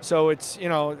 So it's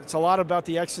a lot about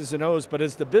the X's and O's, but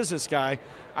as the business guy,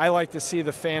 I like to see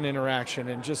the fan interaction,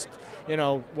 and just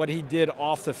what he did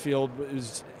off the field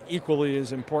is equally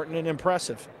as important and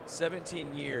impressive.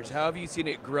 17 years. How have you seen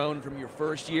it grown from your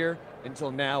first year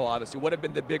until now, obviously? What have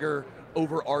been the bigger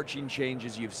overarching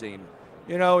changes you've seen?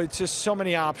 It's just so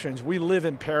many options. We live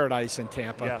in paradise in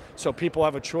Tampa, so people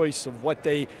have a choice of what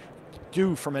they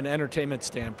do from an entertainment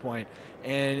standpoint.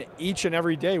 And each and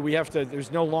every day we have to,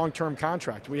 there's no long-term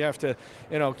contract. We have to,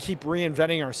 keep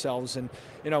reinventing ourselves, and,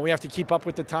 we have to keep up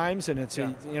with the times, and it's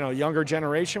a, younger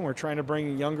generation. We're trying to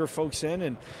bring younger folks in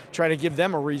and try to give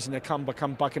them a reason to come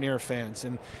become Buccaneer fans.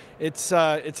 And it's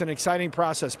an exciting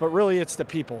process, but really it's the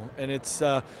people, and it's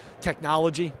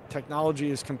technology. Technology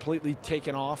is completely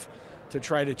taken off to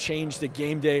try to change the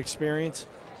game day experience.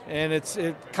 And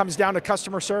it comes down to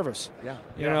customer service. Yeah.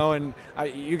 And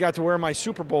you got to wear my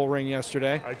Super Bowl ring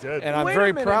yesterday. I did. And I'm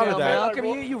very proud of that.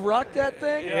 Malcolm, you rocked that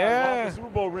thing? Yeah. I bought the Super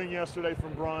Bowl ring yesterday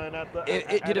from Brian at the.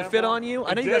 Did it fit on you?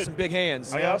 I know you got some big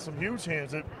hands. I got some huge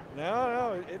hands.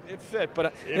 No, it fit.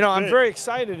 But I'm very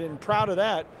excited and proud of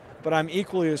that. But I'm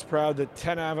equally as proud that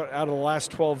 10 out of the last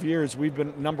 12 years we've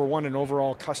been #1 in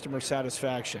overall customer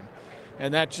satisfaction,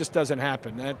 and that just doesn't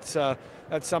happen.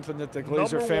 That's something that the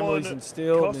Glazer family's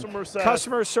instilled.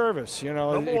 Customer service,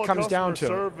 it comes down to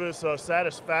service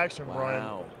satisfaction, Brian.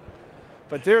 Wow.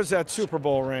 But there's that Super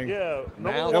Bowl ring. Yeah,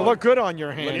 it looked good on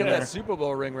your hand. Look at that Super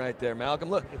Bowl ring right there, Malcolm.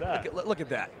 Look at that. Look at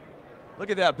that. Look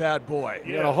at that bad boy.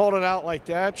 You hold it out like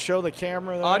that. Show the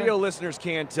camera. There. Audio listeners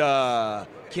can't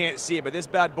see it, but this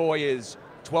bad boy is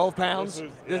 12 pounds.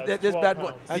 This bad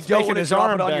boy. That's you don't making want to his drop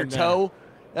arm it on your bend toe.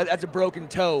 That's a broken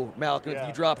toe, Malcolm. If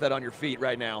you drop that on your feet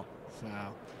right now.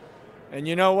 Wow. And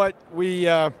you know what?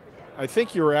 I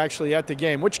think you were actually at the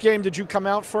game. Which game did you come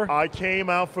out for? I came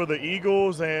out for the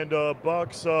Eagles and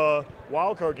Bucks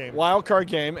wild card game. Wild card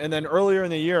game, and then earlier in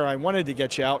the year, I wanted to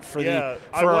get you out for I went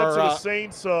to the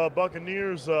Saints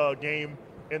Buccaneers game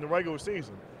in the regular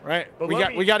season. Right. But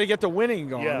we got to get the winning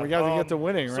going. Yeah, we got to get the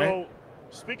winning, right? So,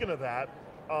 speaking of that,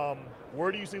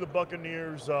 where do you see the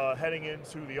Buccaneers heading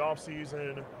into the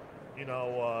offseason?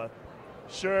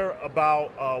 Share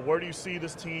about where do you see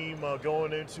this team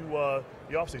going into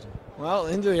the offseason? Well,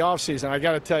 into the offseason, I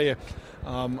got to tell you,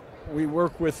 we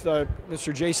work with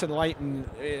Mr. Jason Lighton,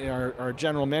 our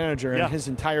general manager, and his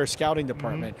entire scouting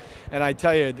department. And I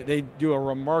tell you, they do a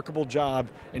remarkable job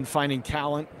in finding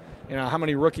talent. How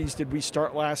many rookies did we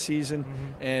start last season?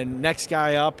 And next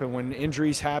guy up, and when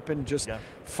injuries happen, just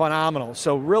phenomenal.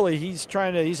 So really, he's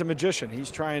a magician.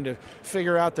 He's trying to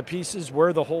figure out the pieces,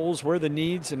 where the holes, where the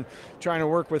needs, and trying to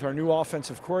work with our new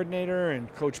offensive coordinator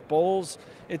and Coach Bowles.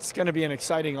 It's going to be an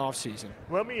exciting offseason.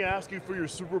 Let me ask you for your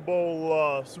Super Bowl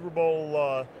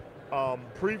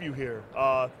preview here.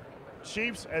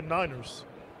 Chiefs and Niners.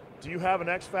 Do you have an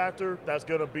X factor that's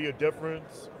going to be a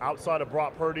difference outside of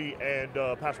Brock Purdy and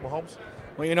Patrick Mahomes?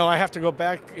 Well, I have to go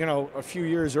back, a few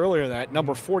years earlier than that,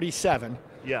 number 47.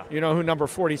 Yeah. You know who number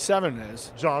 47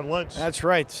 is? John Lynch. That's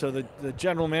right. So the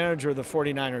general manager of the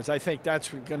 49ers, I think that's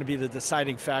going to be the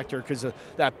deciding factor because of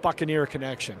that Buccaneer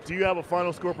connection. Do you have a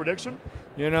final score prediction?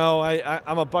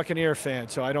 I'm a Buccaneer fan,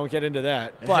 so I don't get into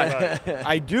that. But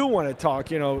I do want to talk,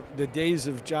 the days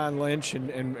of John Lynch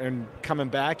and coming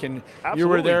back. And Absolutely. You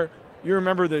were there. You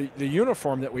remember the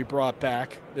uniform that we brought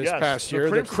back this past year,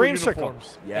 the creamsicle.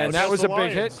 And that was a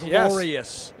big hit.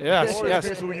 Glorious. Yes, yes.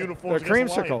 The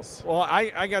creamsicle. Well,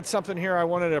 I got something here I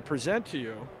wanted to present to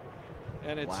you.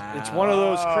 And it's one of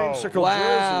those creamsicle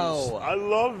jerseys. I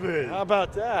love it. How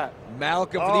about that?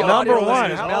 Malcolm, for the number audio one.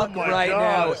 listeners, Malcolm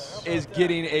now is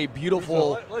getting a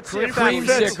beautiful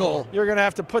creamsicle. You're going to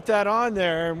have to put that on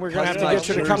there, and we're going to have to get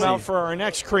you to come out for our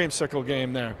next creamsicle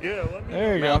game there. Yeah,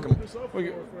 there you Malcolm.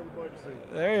 go.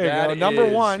 There you go. Number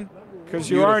one, because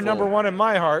you are number one in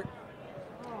my heart.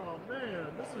 Oh, man,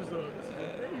 this is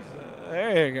amazing.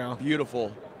 There you go.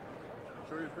 Beautiful.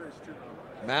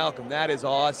 Malcolm, that is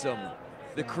awesome.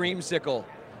 The creamsicle,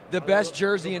 the best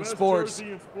jersey in sports.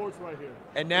 Jersey in sports right here.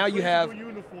 And now you have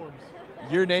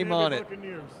your name on it.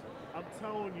 I'm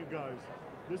telling you guys,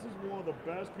 this is one of the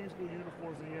best creamsicle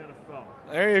uniforms in the NFL.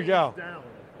 There you go.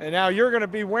 And now you're going to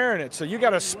be wearing it, so you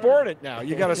got to sport it now.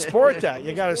 You got to sport that.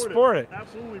 You got to sport it.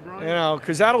 Absolutely, Brian.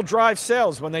 Because that'll drive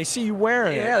sales when they see you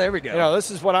wearing it. Yeah, there we go.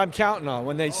 This is what I'm counting on.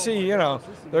 When they see, they're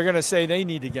going to say they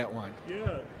need to get one.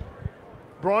 Yeah.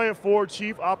 Brian Ford,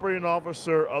 Chief Operating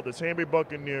Officer of the Tampa Bay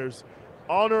Buccaneers.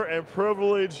 Honor and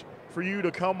privilege for you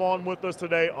to come on with us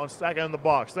today on Stacking in the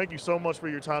Box. Thank you so much for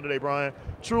your time today, Brian.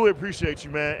 Truly appreciate you,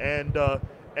 man.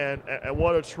 And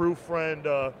what a true friend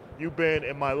you've been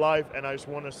in my life. And I just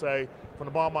want to say, from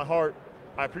the bottom of my heart,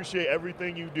 I appreciate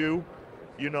everything you do.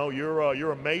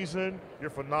 You're amazing.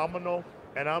 You're phenomenal.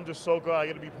 And I'm just so glad I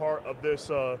get to be part of this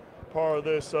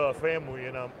family,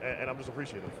 and I'm just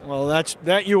appreciative. Well,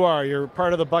 that you are. You're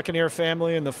part of the Buccaneer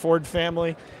family and the Ford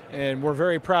family, and we're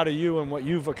very proud of you and what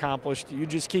you've accomplished. You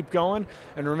just keep going,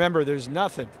 and remember, there's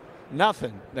nothing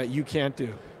that you can't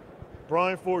do.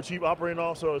 Brian Ford, Chief Operating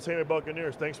Officer of the Tampa Bay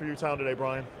Buccaneers. Thanks for your time today,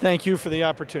 Brian. Thank you for the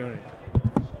opportunity.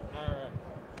 All right.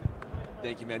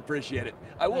 Thank you, man. Appreciate it.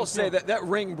 I will say that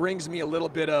ring brings me a little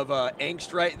bit of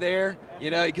angst right there,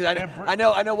 because I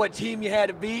know what team you had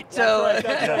to beat, so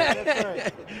That's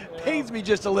right. pains me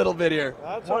just a little bit here.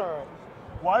 That's all right.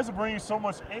 Why does it bring you so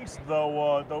much angst,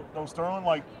 though, Sterling?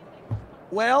 Like,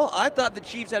 Well, I thought the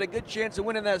Chiefs had a good chance of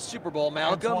winning that Super Bowl, in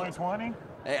Malcolm. 2020?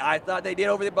 I thought they did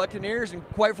over the Buccaneers, and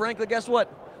quite frankly, guess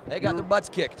what? They got their butts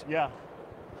kicked. Yeah.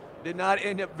 Did not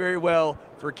end up very well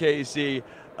for KC.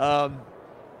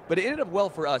 But it ended up well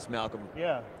for us, Malcolm.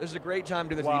 Yeah. This is a great time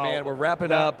to do this, Wow. man. We're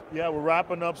wrapping up. Yeah, we're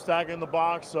wrapping up, stacking the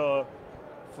box for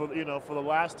the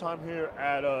last time here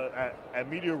at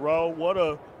Media Row. What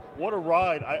a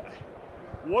ride!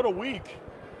 What a week!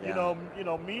 Yeah.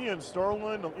 Me and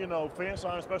Sterling,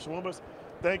 Fanside and Special Olympics.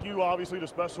 Thank you, obviously, to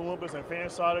Special Olympics and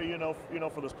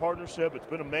Fanside, for this partnership. It's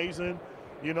been amazing.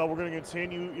 We're going to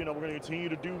continue. We're going to continue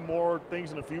to do more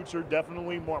things in the future.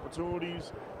 Definitely more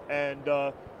opportunities, and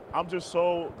I'm just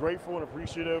so grateful and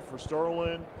appreciative for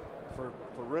Sterling, for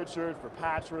Richard, for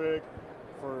Patrick,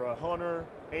 for Hunter,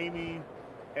 Amy,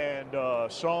 and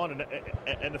Sean,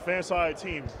 and the Fanside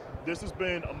team. This has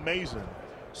been amazing.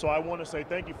 So I want to say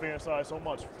thank you, Fanside, so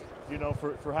much,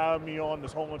 for having me on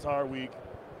this whole entire week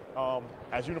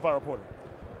as Unified Reporter.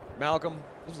 Malcolm,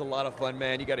 this was a lot of fun,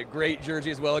 man. You got a great jersey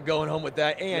as well, going home with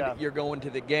that, and you're going to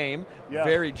the game. Yeah.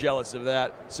 Very jealous of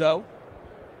that. So,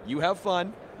 you have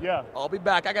fun. Yeah. I'll be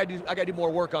back. I gotta do more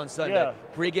work on Sunday. Yeah.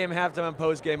 Pre-game, halftime, and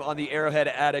post-game on the Arrowhead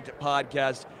Addict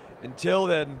podcast. Until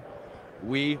then,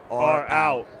 we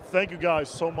are Thank you guys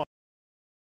so much.